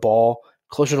to the ball,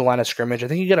 closer to the line of scrimmage. I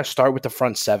think you got to start with the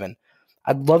front 7.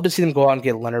 I'd love to see them go out and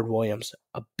get Leonard Williams,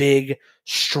 a big,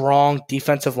 strong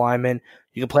defensive lineman.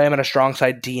 You can play him at a strong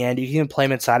side D end. You can even play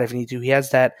him inside if you need to. He has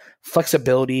that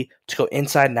flexibility to go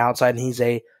inside and outside, and he's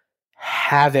a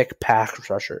havoc pass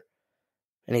rusher.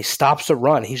 And he stops the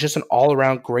run. He's just an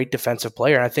all-around great defensive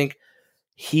player. And I think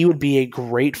he would be a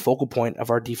great focal point of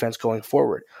our defense going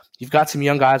forward. You've got some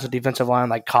young guys on defensive line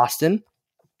like Costin,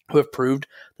 who have proved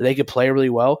that they could play really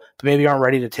well, but maybe aren't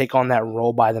ready to take on that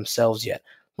role by themselves yet.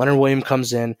 Leonard Williams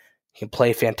comes in, he can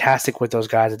play fantastic with those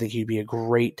guys. I think he'd be a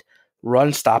great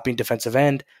run-stopping defensive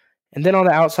end. And then on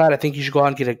the outside, I think you should go out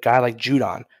and get a guy like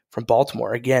Judon from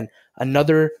Baltimore. Again,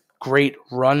 another great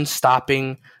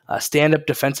run-stopping, stand-up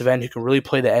defensive end who can really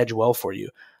play the edge well for you.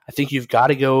 I think you've got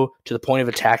to go to the point of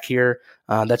attack here.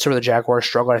 That's where the Jaguars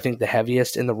struggled, I think, the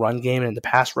heaviest in the run game and in the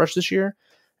pass rush this year.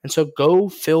 And so go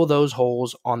fill those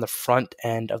holes on the front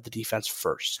end of the defense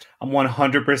first. I'm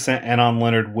 100% in on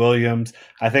Leonard Williams.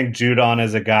 I think Judon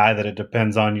is a guy that it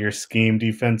depends on your scheme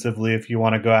defensively if you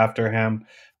want to go after him.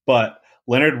 But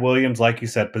Leonard Williams, like you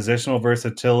said, positional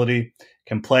versatility,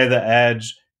 can play the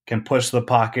edge, can push the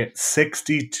pocket.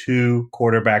 62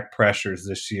 quarterback pressures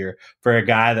this year for a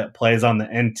guy that plays on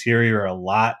the interior a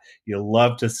lot. You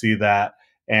love to see that.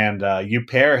 And you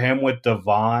pair him with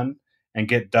Devon and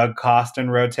get Doug Costin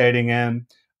rotating in,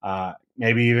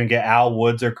 maybe even get Al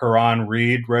Woods or Karan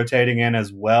Reed rotating in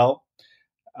as well.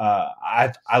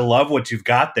 I love what you've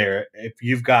got there. If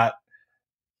you've got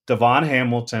Devon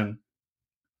Hamilton,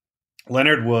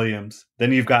 Leonard Williams,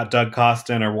 then you've got Doug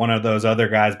Costin or one of those other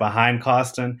guys behind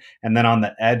Costin, and then on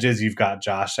the edges you've got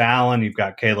Josh Allen, you've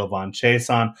got Caleb Von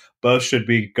Chason. Both should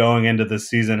be going into the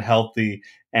season healthy,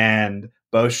 and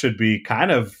both should be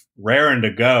kind of raring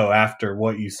to go after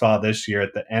what you saw this year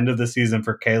at the end of the season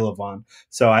for Caleb Von.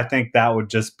 So I think that would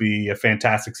just be a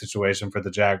fantastic situation for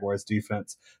the Jaguars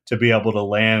defense to be able to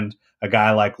land a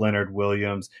guy like Leonard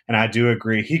Williams. And I do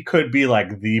agree, he could be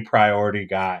like the priority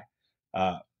guy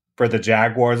for the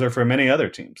Jaguars or for many other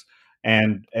teams.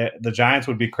 And the Giants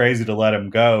would be crazy to let him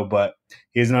go, but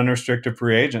he's an unrestricted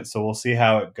free agent, so we'll see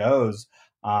how it goes.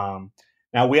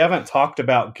 Now, we haven't talked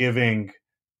about giving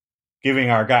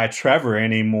our guy Trevor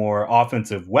any more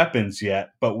offensive weapons yet,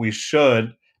 but we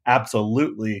should.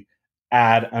 absolutely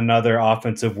add another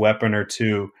offensive weapon or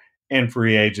two in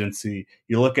free agency.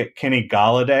 You look at Kenny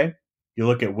Golladay, you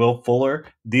look at Will Fuller.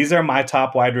 These are my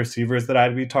top wide receivers that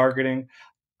I'd be targeting.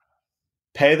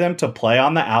 Pay them to play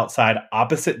on the outside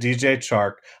opposite DJ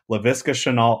Chark, Laviska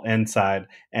Shenault inside,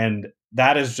 and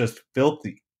that is just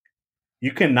filthy.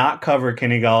 You cannot cover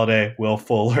Kenny Golladay, Will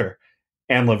Fuller,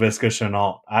 and Laviska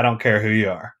Shenault. I don't care who you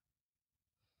are.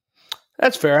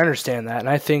 That's fair. I understand that. And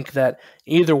I think that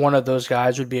either one of those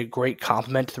guys would be a great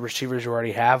complement to the receivers you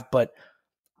already have. But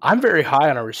I'm very high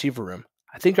on our receiver room.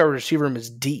 I think our receiver room is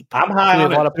deep. I'm high we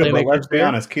on have a lot it of too, but playmakers let's be there.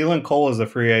 honest. Keelan Cole is a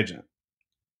free agent.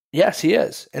 Yes, he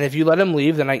is. And if you let him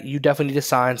leave, then you definitely need to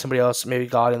sign somebody else, maybe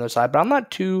God on their side. But I'm not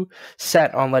too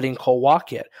set on letting Cole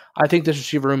walk yet. I think this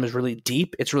receiver room is really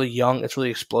deep. It's really young. It's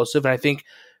really explosive. And I think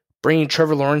bringing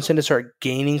Trevor Lawrence in to start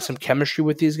gaining some chemistry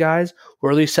with these guys will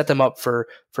really set them up for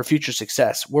future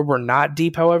success. Where we're not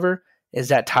deep, however, is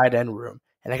that tight end room.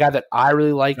 And a guy that I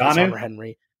really like is Hunter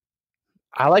Henry.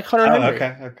 I like Hunter Henry.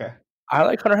 Okay. I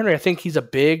like Hunter Henry. I think he's a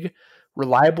big,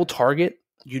 reliable target.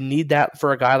 You need that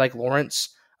for a guy like Lawrence.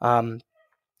 In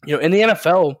the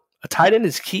NFL, a tight end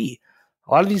is key.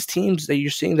 A lot of these teams that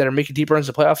you're seeing that are making deep runs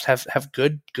in the playoffs have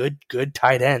good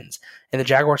tight ends. And the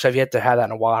Jaguars have yet to have that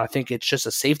in a while. I think it's just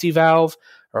a safety valve,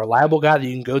 a reliable guy that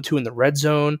you can go to in the red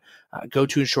zone, go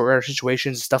to in short yardage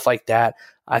situations, stuff like that.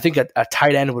 I think a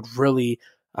tight end would really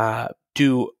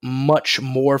do much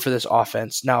more for this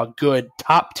offense. Now, a good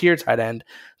top-tier tight end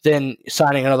than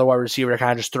signing another wide receiver to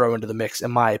kind of just throw into the mix,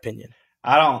 in my opinion.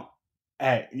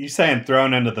 Hey, you saying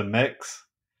thrown into the mix?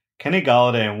 Kenny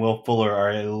Golladay and Will Fuller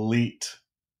are elite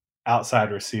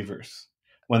outside receivers.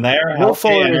 When they are healthy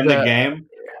and in the game,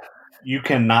 you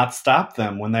cannot stop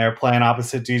them when they are playing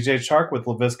opposite DJ Chark with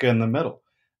Laviska in the middle.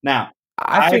 Now,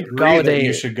 I think agree that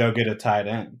you should go get a tight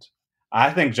end.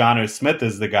 I think Jonnu Smith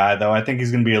is the guy, though. I think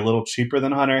he's going to be a little cheaper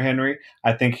than Hunter Henry.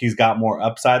 I think he's got more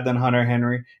upside than Hunter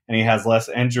Henry, and he has less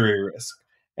injury risk.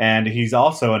 And he's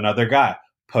also another guy.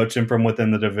 Poach him from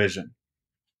within the division.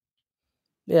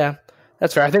 Yeah,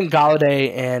 that's fair. I think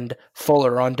Golladay and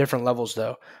Fuller are on different levels,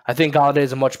 though. I think Golladay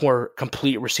is a much more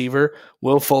complete receiver.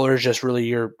 Will Fuller is just really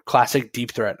your classic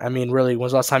deep threat. I mean, really,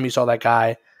 when's the last time you saw that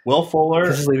guy? Will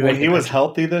Fuller, when he was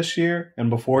healthy this year and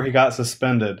before he got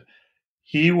suspended,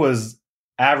 he was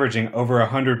averaging over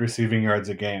 100 receiving yards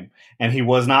a game, and he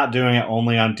was not doing it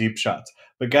only on deep shots.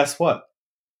 But guess what?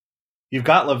 You've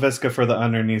got Laviska for the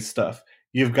underneath stuff.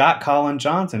 You've got Colin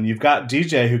Johnson. You've got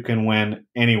DJ who can win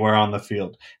anywhere on the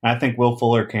field. And I think Will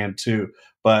Fuller can too.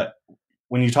 But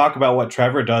when you talk about what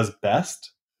Trevor does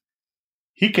best,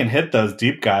 he can hit those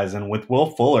deep guys. And with Will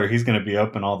Fuller, he's going to be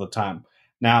open all the time.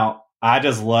 Now, I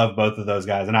just love both of those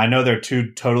guys. And I know they're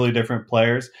two totally different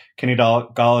players. Kenny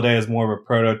Golladay is more of a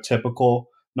prototypical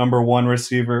number one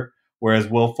receiver, whereas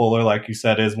Will Fuller, like you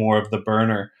said, is more of the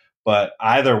burner. But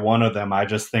either one of them, I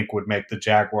just think, would make the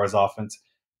Jaguars offense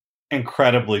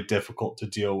incredibly difficult to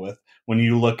deal with. When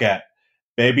you look at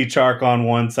Baby Chark on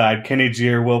one side, Kenny G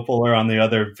or Will Fuller on the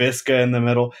other, Viska in the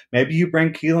middle, maybe you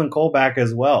bring Keelan Cole back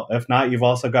as well. If not, you've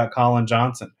also got Colin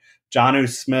Johnson, Jonnu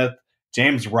Smith,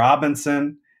 James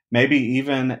Robinson, maybe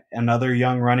even another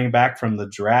young running back from the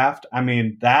draft. I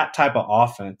mean, that type of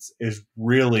offense is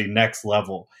really next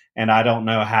level. And I don't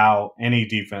know how any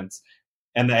defense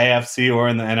in the AFC or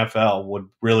in the NFL would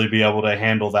really be able to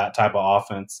handle that type of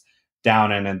offense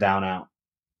down in and down out.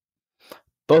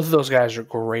 Both of those guys are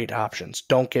great options.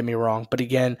 Don't get me wrong. But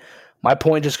again, my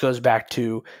point just goes back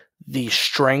to the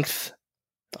strength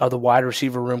of the wide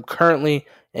receiver room currently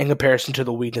in comparison to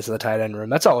the weakness of the tight end room.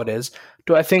 That's all it is.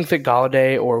 Do I think that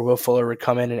Golladay or Will Fuller would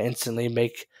come in and instantly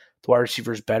make the wide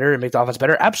receivers better and make the offense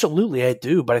better? Absolutely, I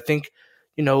do. But I think,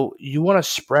 you want to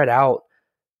spread out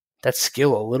that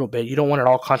skill a little bit. You don't want it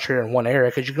all concentrated in one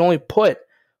area because you can only put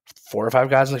 4 or 5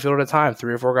 guys in the field at a time,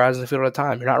 3 or 4 guys in the field at a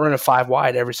time. You're not running 5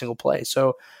 wide every single play. So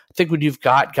I think when you've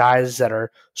got guys that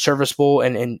are serviceable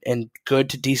and good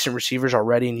to decent receivers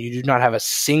already, and you do not have a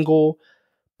single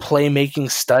playmaking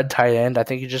stud tight end, I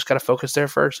think you just got to focus there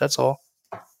first. That's all.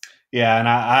 Yeah, and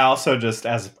I also just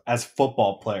as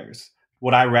football players,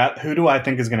 who do I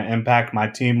think is going to impact my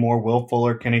team more? Will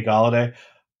Fuller, Kenny Golladay,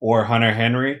 or Hunter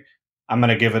Henry? I'm going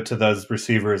to give it to those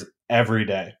receivers every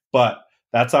day. But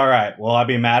that's all right. Will I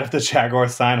be mad if the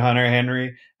Jaguars sign Hunter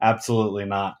Henry? Absolutely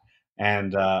not.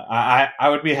 And I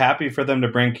would be happy for them to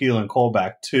bring Keelan Cole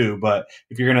back too. But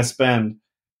if you're going to spend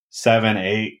 7,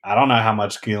 8, I don't know how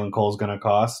much Keelan Cole's going to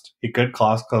cost. He could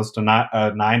cost close to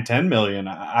 9-10 million.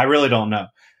 I really don't know.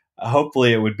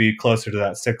 Hopefully it would be closer to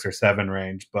that 6 or 7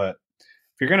 range. But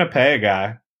if you're going to pay a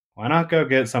guy, why not go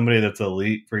get somebody that's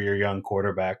elite for your young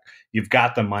quarterback? You've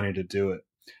got the money to do it.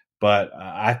 But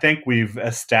I think we've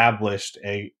established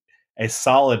a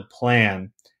solid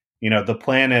plan. The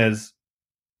plan is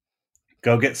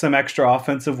go get some extra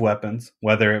offensive weapons,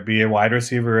 whether it be a wide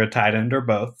receiver, a tight end, or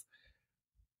both.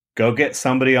 Go get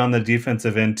somebody on the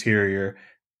defensive interior.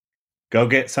 Go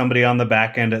get somebody on the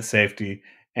back end at safety,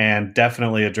 and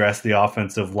definitely address the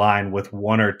offensive line with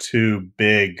one or two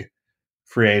big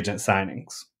free agent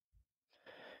signings.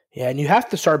 Yeah, and you have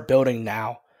to start building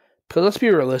now. Because let's be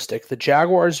realistic, the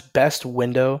Jaguars' best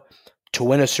window to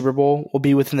win a Super Bowl will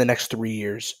be within the next 3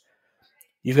 years.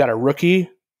 You've got a rookie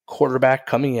quarterback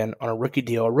coming in on a rookie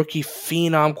deal, a rookie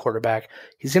phenom quarterback.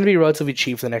 He's going to be relatively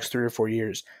cheap for the next 3 or 4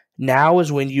 years. Now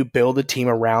is when you build a team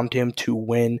around him to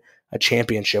win a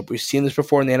championship. We've seen this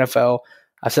before in the NFL.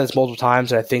 I've said this multiple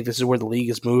times, and I think this is where the league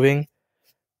is moving.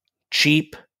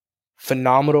 Cheap,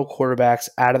 phenomenal quarterbacks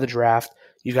out of the draft.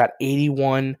 You got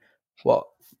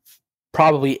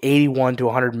probably $81 to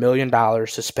 $100 million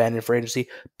to spend in free agency.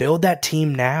 Build that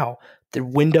team now. The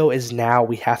window is now.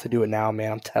 We have to do it now,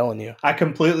 man. I'm telling you. I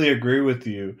completely agree with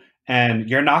you. And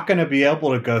you're not going to be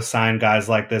able to go sign guys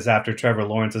like this after Trevor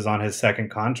Lawrence is on his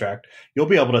second contract. You'll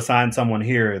be able to sign someone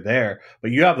here or there,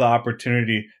 but you have the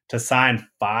opportunity to sign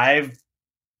 5,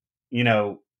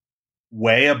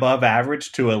 way above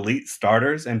average to elite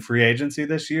starters in free agency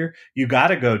this year. You got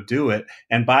to go do it.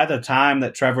 And by the time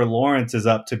that Trevor Lawrence is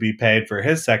up to be paid for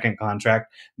his second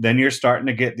contract, then you're starting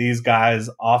to get these guys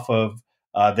off of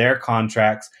their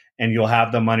contracts, and you'll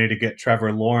have the money to get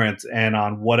Trevor Lawrence and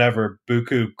on whatever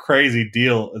buku crazy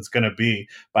deal it's going to be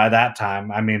by that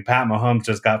time. I mean, Pat Mahomes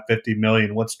just got $50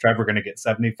 million. What's Trevor going to get?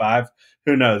 75?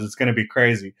 Who knows? It's going to be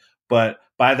crazy. But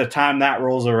by the time that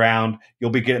rolls around, you'll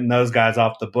be getting those guys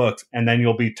off the books, and then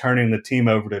you'll be turning the team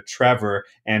over to Trevor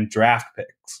and draft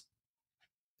picks.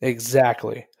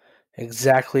 Exactly.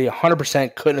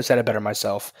 100%. Couldn't have said it better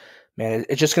myself. Man,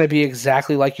 it's just going to be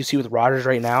exactly like you see with Rodgers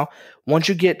right now. Once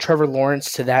you get Trevor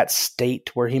Lawrence to that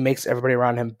state where he makes everybody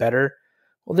around him better,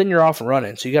 well, then you're off and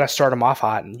running. So you got to start him off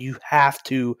hot, and you have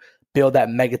to build that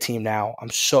mega team now. I'm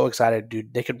so excited,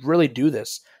 dude. They could really do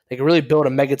this. They could really build a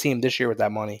mega team this year with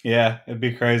that money. Yeah, it'd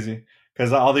be crazy.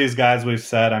 Because all these guys we've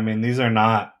said, I mean, these are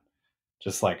not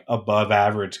just like above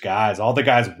average guys. All the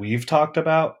guys we've talked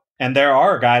about, and there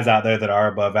are guys out there that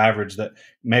are above average that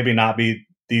maybe not be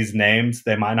these names.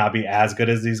 They might not be as good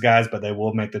as these guys, but they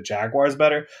will make the Jaguars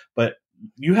better. But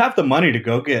you have the money to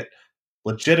go get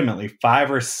legitimately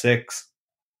 5 or 6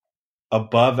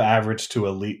 above average to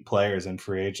elite players in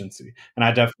free agency.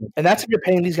 And that's if you're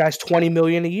paying these guys $20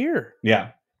 million a year.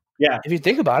 Yeah. If you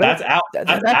think about it,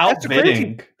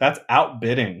 outbidding. That's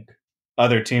outbidding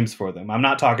other teams for them. I'm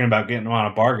not talking about getting them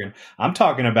on a bargain. I'm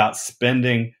talking about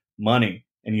spending money,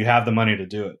 and you have the money to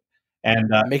do it.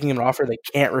 And making them an offer they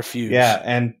can't refuse. Yeah,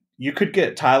 and you could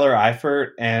get Tyler Eifert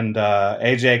and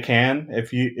AJ Cann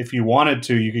if you wanted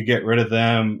to. You could get rid of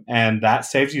them, and that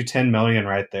saves you $10 million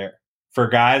right there for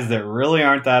guys that really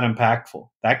aren't that impactful.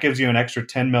 That gives you an extra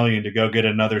 $10 million to go get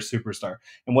another superstar.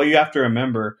 And what you have to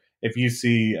remember, if you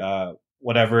see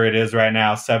whatever it is right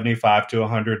now, 75 to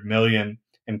 100 million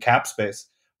in cap space,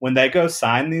 when they go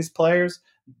sign these players,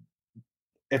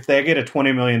 if they get a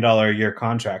 $20 million a year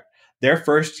contract, their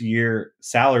first year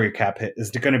salary cap hit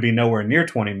is going to be nowhere near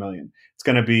 20 million. It's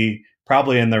going to be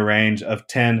probably in the range of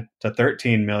 10 to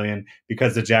 13 million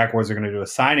because the Jaguars are going to do a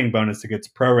signing bonus that gets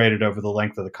prorated over the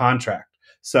length of the contract.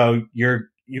 So you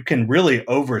can really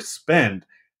overspend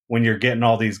when you're getting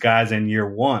all these guys in year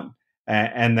one.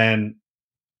 And then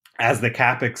as the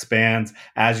cap expands,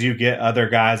 as you get other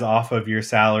guys off of your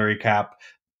salary cap,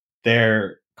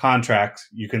 their contracts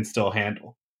you can still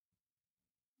handle.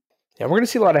 Yeah, we're going to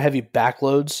see a lot of heavy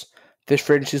backloads this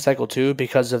free agency cycle too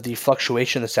because of the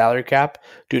fluctuation in the salary cap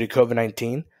due to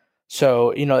COVID-19.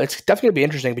 So, it's definitely going to be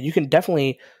interesting, but you can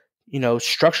definitely,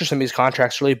 structure some of these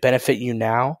contracts to really benefit you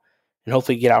now and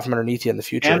hopefully get out from underneath you in the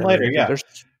future. And later, yeah. There's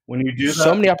when you do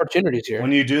so many opportunities here.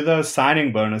 When you do those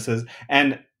signing bonuses,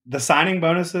 and the signing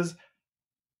bonuses,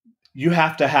 you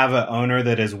have to have an owner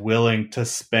that is willing to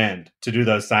spend to do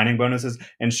those signing bonuses.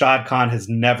 And Shad Khan has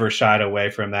never shied away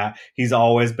from that. He's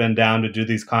always been down to do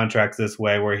these contracts this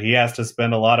way where he has to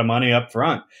spend a lot of money up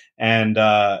front. And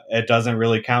it doesn't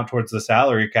really count towards the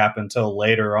salary cap until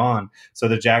later on. So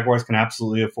the Jaguars can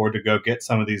absolutely afford to go get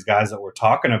some of these guys that we're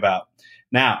talking about.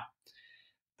 Now,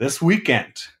 this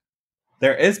weekend,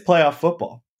 there is playoff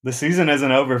football. The season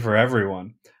isn't over for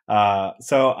everyone.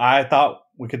 So I thought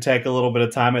we could take a little bit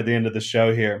of time at the end of the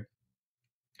show here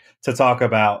to talk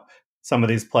about some of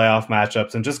these playoff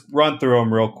matchups and just run through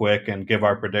them real quick and give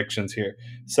our predictions here.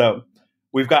 So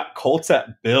we've got Colts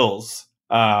at Bills.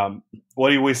 What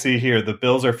do we see here? The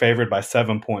Bills are favored by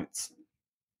 7 points.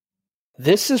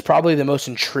 This is probably the most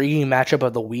intriguing matchup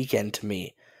of the weekend to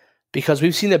me because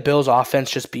we've seen the Bills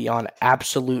offense just be on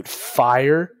absolute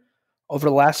fire over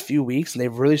the last few weeks, and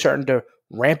they've really started to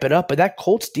ramp it up. But that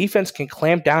Colts defense can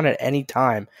clamp down at any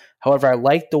time. However, I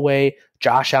like the way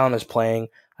Josh Allen is playing.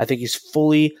 I think he's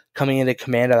fully coming into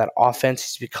command of that offense.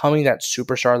 He's becoming that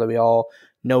superstar that we all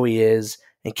know he is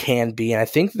and can be. And I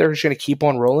think they're just going to keep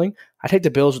on rolling. I take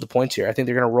the Bills with the points here. I think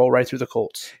they're going to roll right through the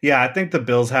Colts. Yeah, I think the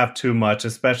Bills have too much,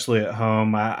 especially at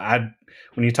home.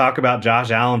 When you talk about Josh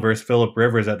Allen versus Phillip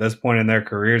Rivers at this point in their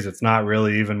careers, it's not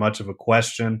really even much of a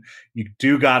question. You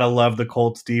do got to love the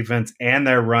Colts defense and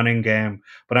their running game,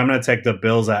 but I'm going to take the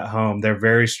Bills at home. They're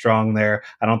very strong there.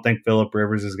 I don't think Phillip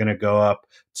Rivers is going to go up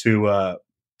to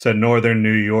northern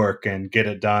New York and get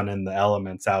it done in the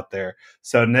elements out there.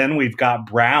 So then we've got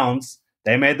Browns.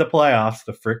 They made the playoffs.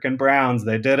 The freaking Browns,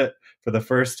 they did it for the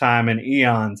first time in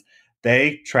eons.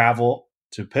 They travel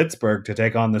to Pittsburgh to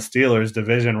take on the Steelers,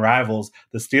 division rivals.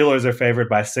 The Steelers are favored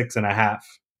by 6.5.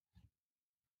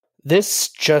 This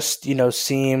just,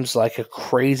 seems like a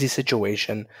crazy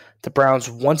situation. The Browns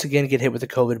once again get hit with the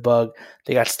COVID bug.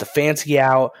 They got Stefanski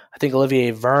out. I think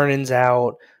Olivier Vernon's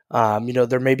out.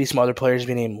 There may be some other players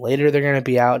being named later. They're going to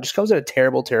be out. It just comes at a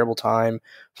terrible, terrible time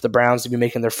for the Browns to be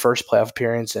making their first playoff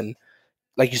appearance in,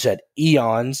 like you said,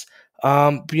 eons.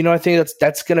 I think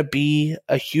that's going to be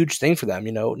a huge thing for them.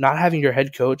 Not having your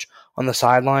head coach on the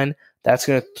sideline, that's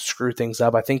going to screw things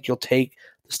up. I think you'll take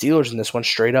the Steelers in this one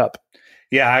straight up.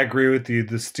 Yeah, I agree with you.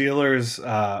 The Steelers,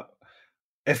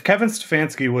 if Kevin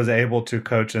Stefanski was able to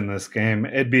coach in this game,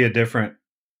 it'd be a different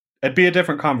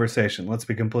conversation. Let's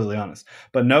be completely honest.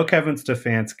 But no Kevin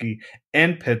Stefanski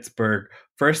in Pittsburgh,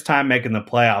 first time making the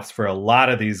playoffs for a lot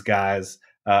of these guys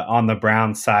on the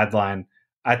Browns sideline.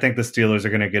 I think the Steelers are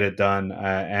going to get it done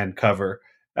and cover.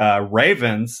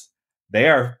 Ravens, they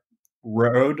are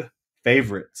road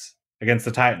favorites against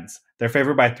the Titans. They're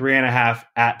favored by 3.5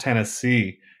 at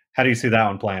Tennessee. How do you see that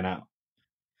one playing out?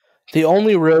 The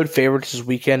only road favorites this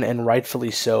weekend, and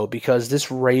rightfully so, because this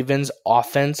Ravens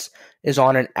offense is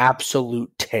on an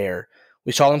absolute tear.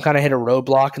 We saw them kind of hit a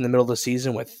roadblock in the middle of the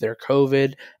season with their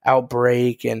COVID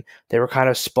outbreak, and they were kind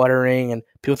of sputtering, and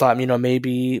people thought,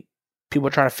 maybe people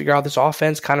are trying to figure out this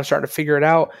offense, kind of starting to figure it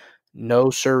out. No,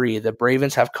 sirree. The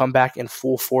Ravens have come back in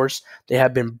full force. They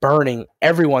have been burning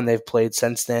everyone they've played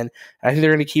since then. And I think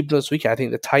they're going to keep them this weekend. I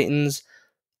think the Titans,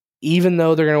 even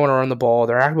though they're going to want to run the ball,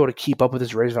 they're not going to be able to keep up with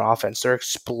this Ravens offense. They're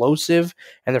explosive,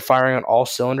 and they're firing on all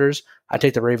cylinders. I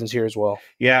take the Ravens here as well.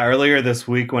 Yeah, earlier this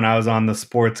week when I was on the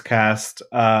Sportscast,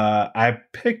 I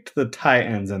picked the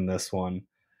Titans in this one.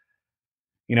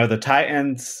 The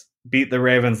Titans beat the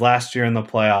Ravens last year in the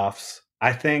playoffs.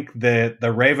 I think that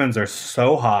the Ravens are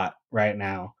so hot right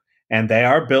now, and they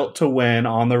are built to win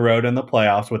on the road in the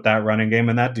playoffs with that running game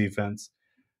and that defense.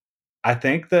 I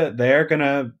think that they're going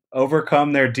to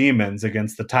overcome their demons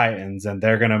against the Titans, and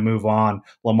they're going to move on.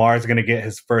 Lamar's going to get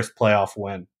his first playoff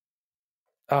win.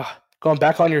 Going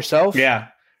back on yourself? Yeah.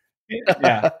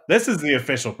 This is the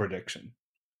official prediction.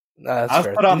 That's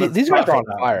fair. These guys are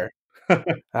on fire.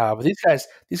 But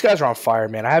these guys are on fire,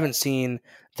 man. I haven't seen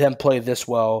them play this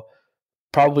well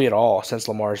probably at all since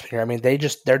Lamar's been here. I mean,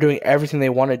 they're doing everything they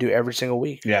want to do every single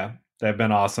week. Yeah, they've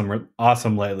been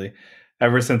awesome lately,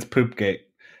 ever since Poopgate.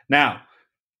 Now,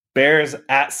 Bears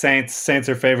at Saints. Saints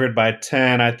are favored by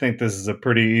 10. I think this is a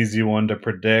pretty easy one to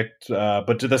predict.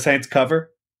 But do the Saints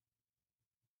cover?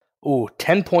 Ooh,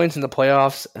 10 points in the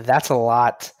playoffs. That's a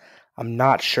lot. I'm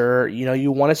not sure.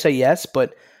 You want to say yes,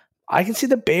 but I can see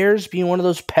the Bears being one of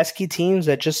those pesky teams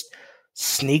that just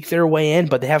sneak their way in,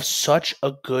 but they have such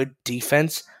a good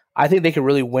defense. I think they could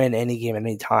really win any game at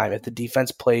any time. If the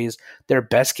defense plays their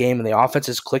best game and the offense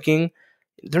is clicking,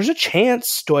 there's a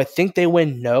chance. Do I think they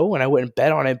win? No, and I wouldn't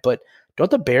bet on it, but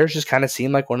don't the Bears just kind of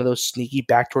seem like one of those sneaky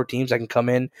backdoor teams that can come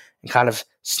in and kind of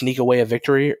sneak away a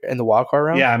victory in the wildcard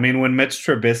round? Yeah, I mean, when Mitch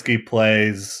Trubisky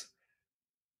plays...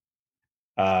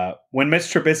 when Mitch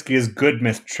Trubisky is good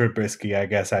Mitch Trubisky, I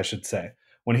guess I should say.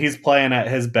 When he's playing at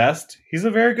his best, he's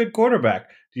a very good quarterback.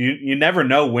 You never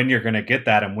know when you're going to get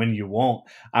that and when you won't.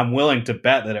 I'm willing to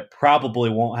bet that it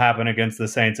probably won't happen against the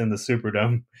Saints in the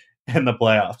Superdome in the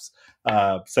playoffs.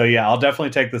 So, yeah, I'll definitely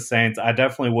take the Saints. I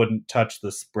definitely wouldn't touch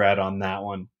the spread on that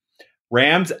one.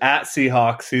 Rams at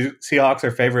Seahawks. Seahawks are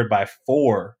favored by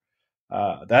 4.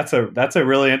 That's a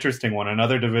really interesting one,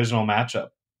 another divisional matchup.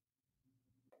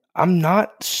 I'm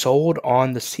not sold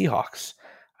on the Seahawks.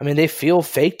 I mean, they feel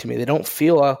fake to me. They don't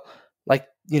feel like,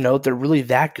 they're really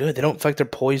that good. They don't feel like they're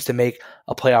poised to make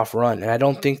a playoff run. And I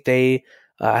don't think they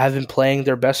have been playing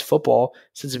their best football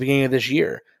since the beginning of this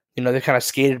year. They kind of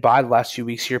skated by the last few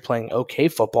weeks here playing okay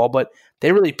football, but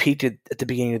they really peaked at the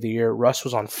beginning of the year. Russ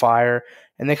was on fire,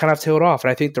 and they kind of tailed off.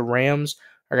 And I think the Rams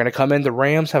are going to come in. The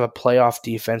Rams have a playoff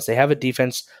defense. They have a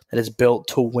defense that is built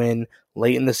to win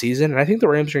late in the season, and I think the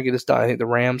Rams are going to get this done. I think the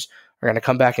Rams are going to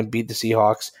come back and beat the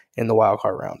Seahawks in the wild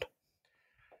card round.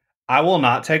 I will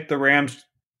not take the Rams,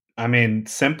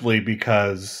 simply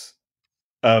because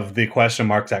of the question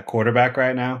marks at quarterback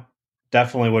right now.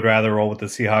 Definitely would rather roll with the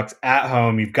Seahawks at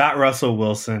home. You've got Russell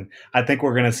Wilson. I think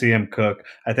we're going to see him cook.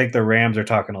 I think the Rams are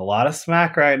talking a lot of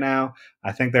smack right now.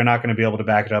 I think they're not going to be able to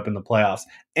back it up in the playoffs.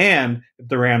 And if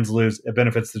the Rams lose, it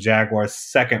benefits the Jaguars'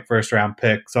 second first-round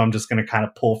pick. So I'm just going to kind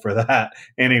of pull for that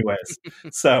anyways.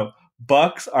 So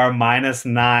Bucks are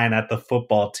 -9 at the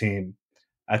football team.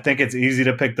 I think it's easy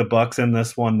to pick the Bucks in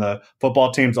this one. The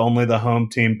football team's only the home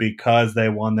team because they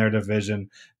won their division.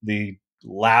 The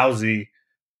lousy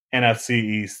NFC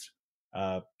East.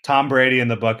 Tom Brady and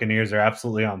the Buccaneers are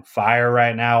absolutely on fire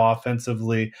right now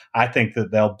offensively. I think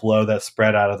that they'll blow that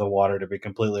spread out of the water, to be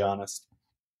completely honest.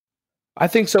 I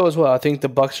think so as well. I think the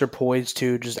Bucks are poised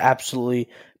to just absolutely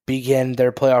begin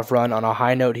their playoff run on a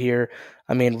high note here.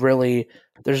 Really,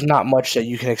 there's not much that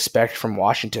you can expect from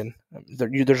Washington.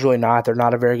 There's really not. They're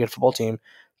not a very good football team.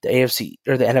 The AFC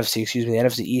or the NFC, excuse me, the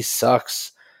NFC East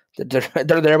sucks. They're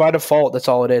there by default. That's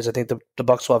all it is. I think the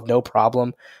Bucks will have no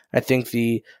problem. I think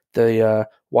the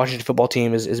Washington football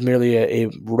team is merely a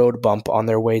road bump on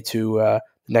their way to the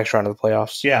next round of the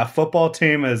playoffs. Yeah, football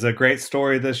team is a great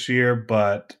story this year,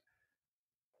 but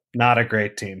not a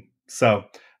great team. So,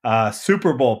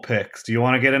 Super Bowl picks. Do you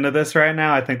want to get into this right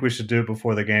now? I think we should do it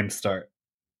before the games start.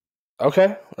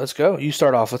 Okay, let's go. You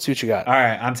start off. Let's see what you got. All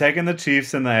right, I'm taking the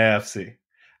Chiefs in the AFC.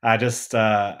 I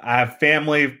have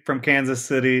family from Kansas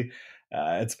City.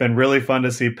 It's been really fun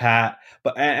to see Pat,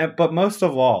 but most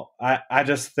of all, I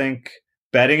just think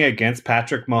betting against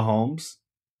Patrick Mahomes,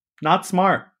 not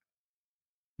smart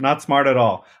at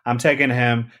all. I'm taking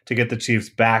him to get the Chiefs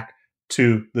back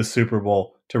to the Super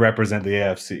Bowl to represent the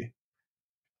AFC.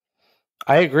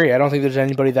 I agree. I don't think there's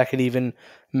anybody that could even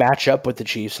match up with the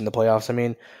Chiefs in the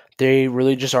playoffs. They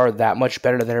really just are that much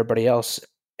better than everybody else.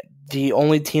 The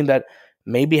only team that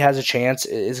maybe has a chance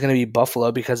is going to be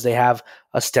Buffalo because they have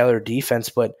a stellar defense,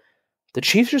 but the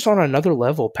Chiefs are just on another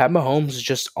level. Pat Mahomes is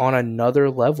just on another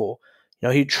level.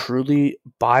 He truly,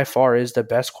 by far, is the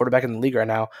best quarterback in the league right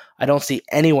now. I don't see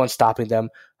anyone stopping them.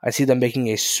 I see them making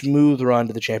a smooth run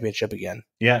to the championship again.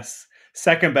 Yes.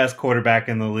 Second best quarterback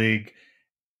in the league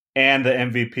and the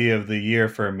MVP of the year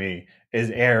for me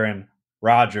is Aaron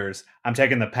Rodgers. I'm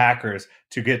taking the Packers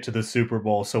to get to the Super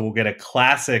Bowl, so we'll get a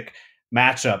classic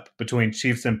matchup between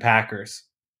Chiefs and Packers.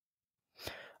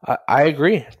 I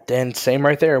agree. Then same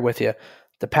right there with you.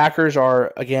 The Packers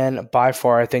are, again, by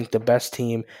far, I think, the best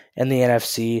team in the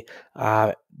NFC.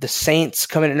 The Saints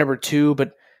come in at number 2,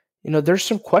 but, there's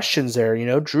some questions there.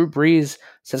 Drew Brees,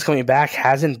 since coming back,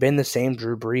 hasn't been the same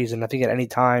Drew Brees, and I think at any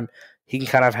time he can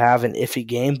kind of have an iffy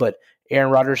game, but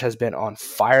Aaron Rodgers has been on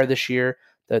fire this year.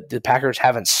 The Packers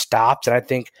haven't stopped, and I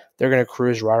think they're going to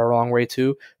cruise right along way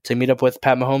to meet up with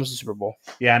Pat Mahomes in the Super Bowl.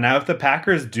 Yeah, now if the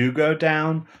Packers do go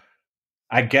down,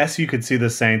 I guess you could see the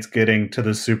Saints getting to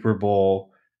the Super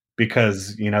Bowl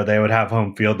because, they would have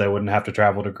home field. They wouldn't have to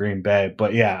travel to Green Bay.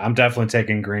 But, yeah, I'm definitely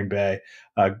taking Green Bay.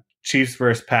 Chiefs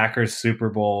versus Packers Super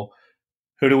Bowl.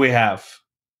 Who do we have?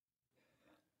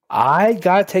 I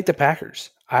got to take the Packers.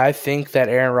 I think that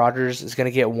Aaron Rodgers is going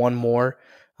to get one more.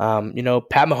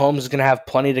 Pat Mahomes is going to have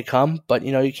plenty to come, but,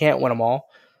 you can't win them all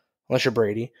unless you're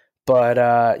Brady. But,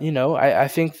 I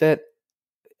think that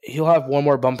he'll have one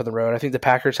more bump in the road. I think the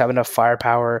Packers have enough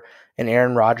firepower and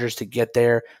Aaron Rodgers to get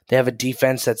there. They have a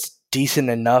defense that's decent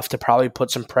enough to probably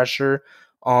put some pressure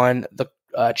on the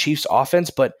Chiefs offense,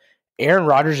 but Aaron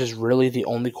Rodgers is really the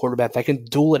only quarterback that can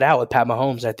duel it out with Pat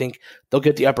Mahomes. I think they'll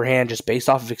get the upper hand just based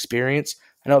off of experience.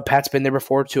 I know Pat's been there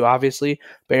before too, obviously,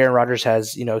 but Aaron Rodgers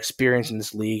has, experience in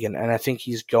this league, and I think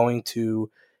he's going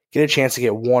to get a chance to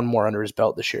get one more under his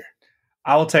belt this year.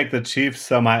 I will take the Chiefs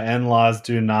so my in-laws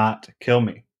do not kill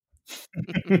me.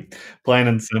 Plain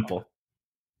and simple.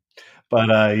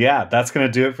 But yeah, that's going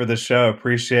to do it for the show.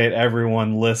 Appreciate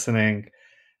everyone listening.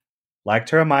 Like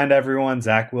to remind everyone,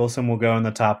 Zach Wilson will go in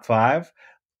the top 5.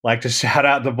 Like to shout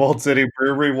out the Bold City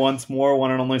Brewery once more,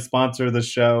 one and only sponsor of the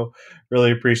show.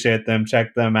 Really appreciate them.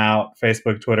 Check them out.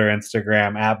 Facebook, Twitter,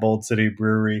 Instagram, at Bold City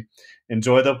Brewery.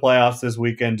 Enjoy the playoffs this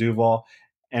weekend, Duval.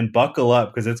 And buckle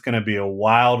up because it's going to be a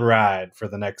wild ride for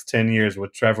the next 10 years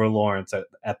with Trevor Lawrence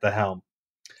at the helm.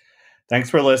 Thanks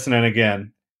for listening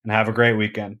again, and have a great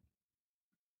weekend.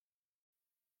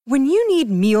 When you need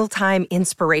mealtime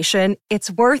inspiration,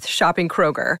 it's worth shopping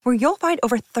Kroger, where you'll find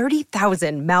over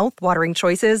 30,000 mouth-watering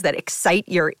choices that excite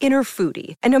your inner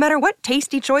foodie. And no matter what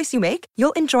tasty choice you make,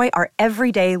 you'll enjoy our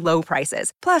everyday low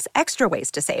prices, plus extra ways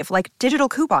to save, like digital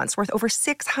coupons worth over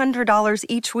 $600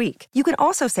 each week. You can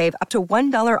also save up to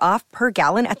 $1 off per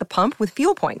gallon at the pump with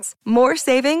fuel points. More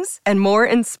savings and more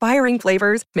inspiring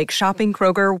flavors make shopping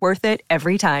Kroger worth it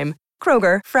every time.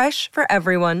 Kroger, fresh for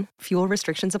everyone. Fuel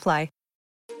restrictions apply.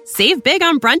 Save big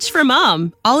on brunch for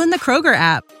mom, all in the Kroger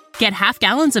app. Get half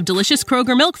gallons of delicious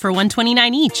Kroger milk for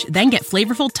 $1.29 each. Then get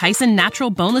flavorful Tyson natural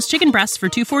boneless chicken breasts for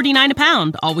 $2.49 a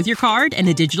pound, all with your card and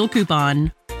a digital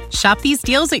coupon. Shop these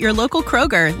deals at your local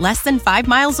Kroger, less than 5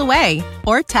 miles away.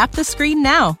 Or tap the screen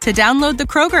now to download the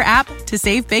Kroger app to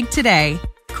save big today.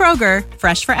 Kroger,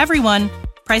 fresh for everyone.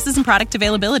 Prices and product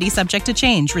availability subject to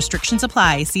change. Restrictions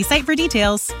apply. See site for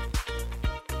details.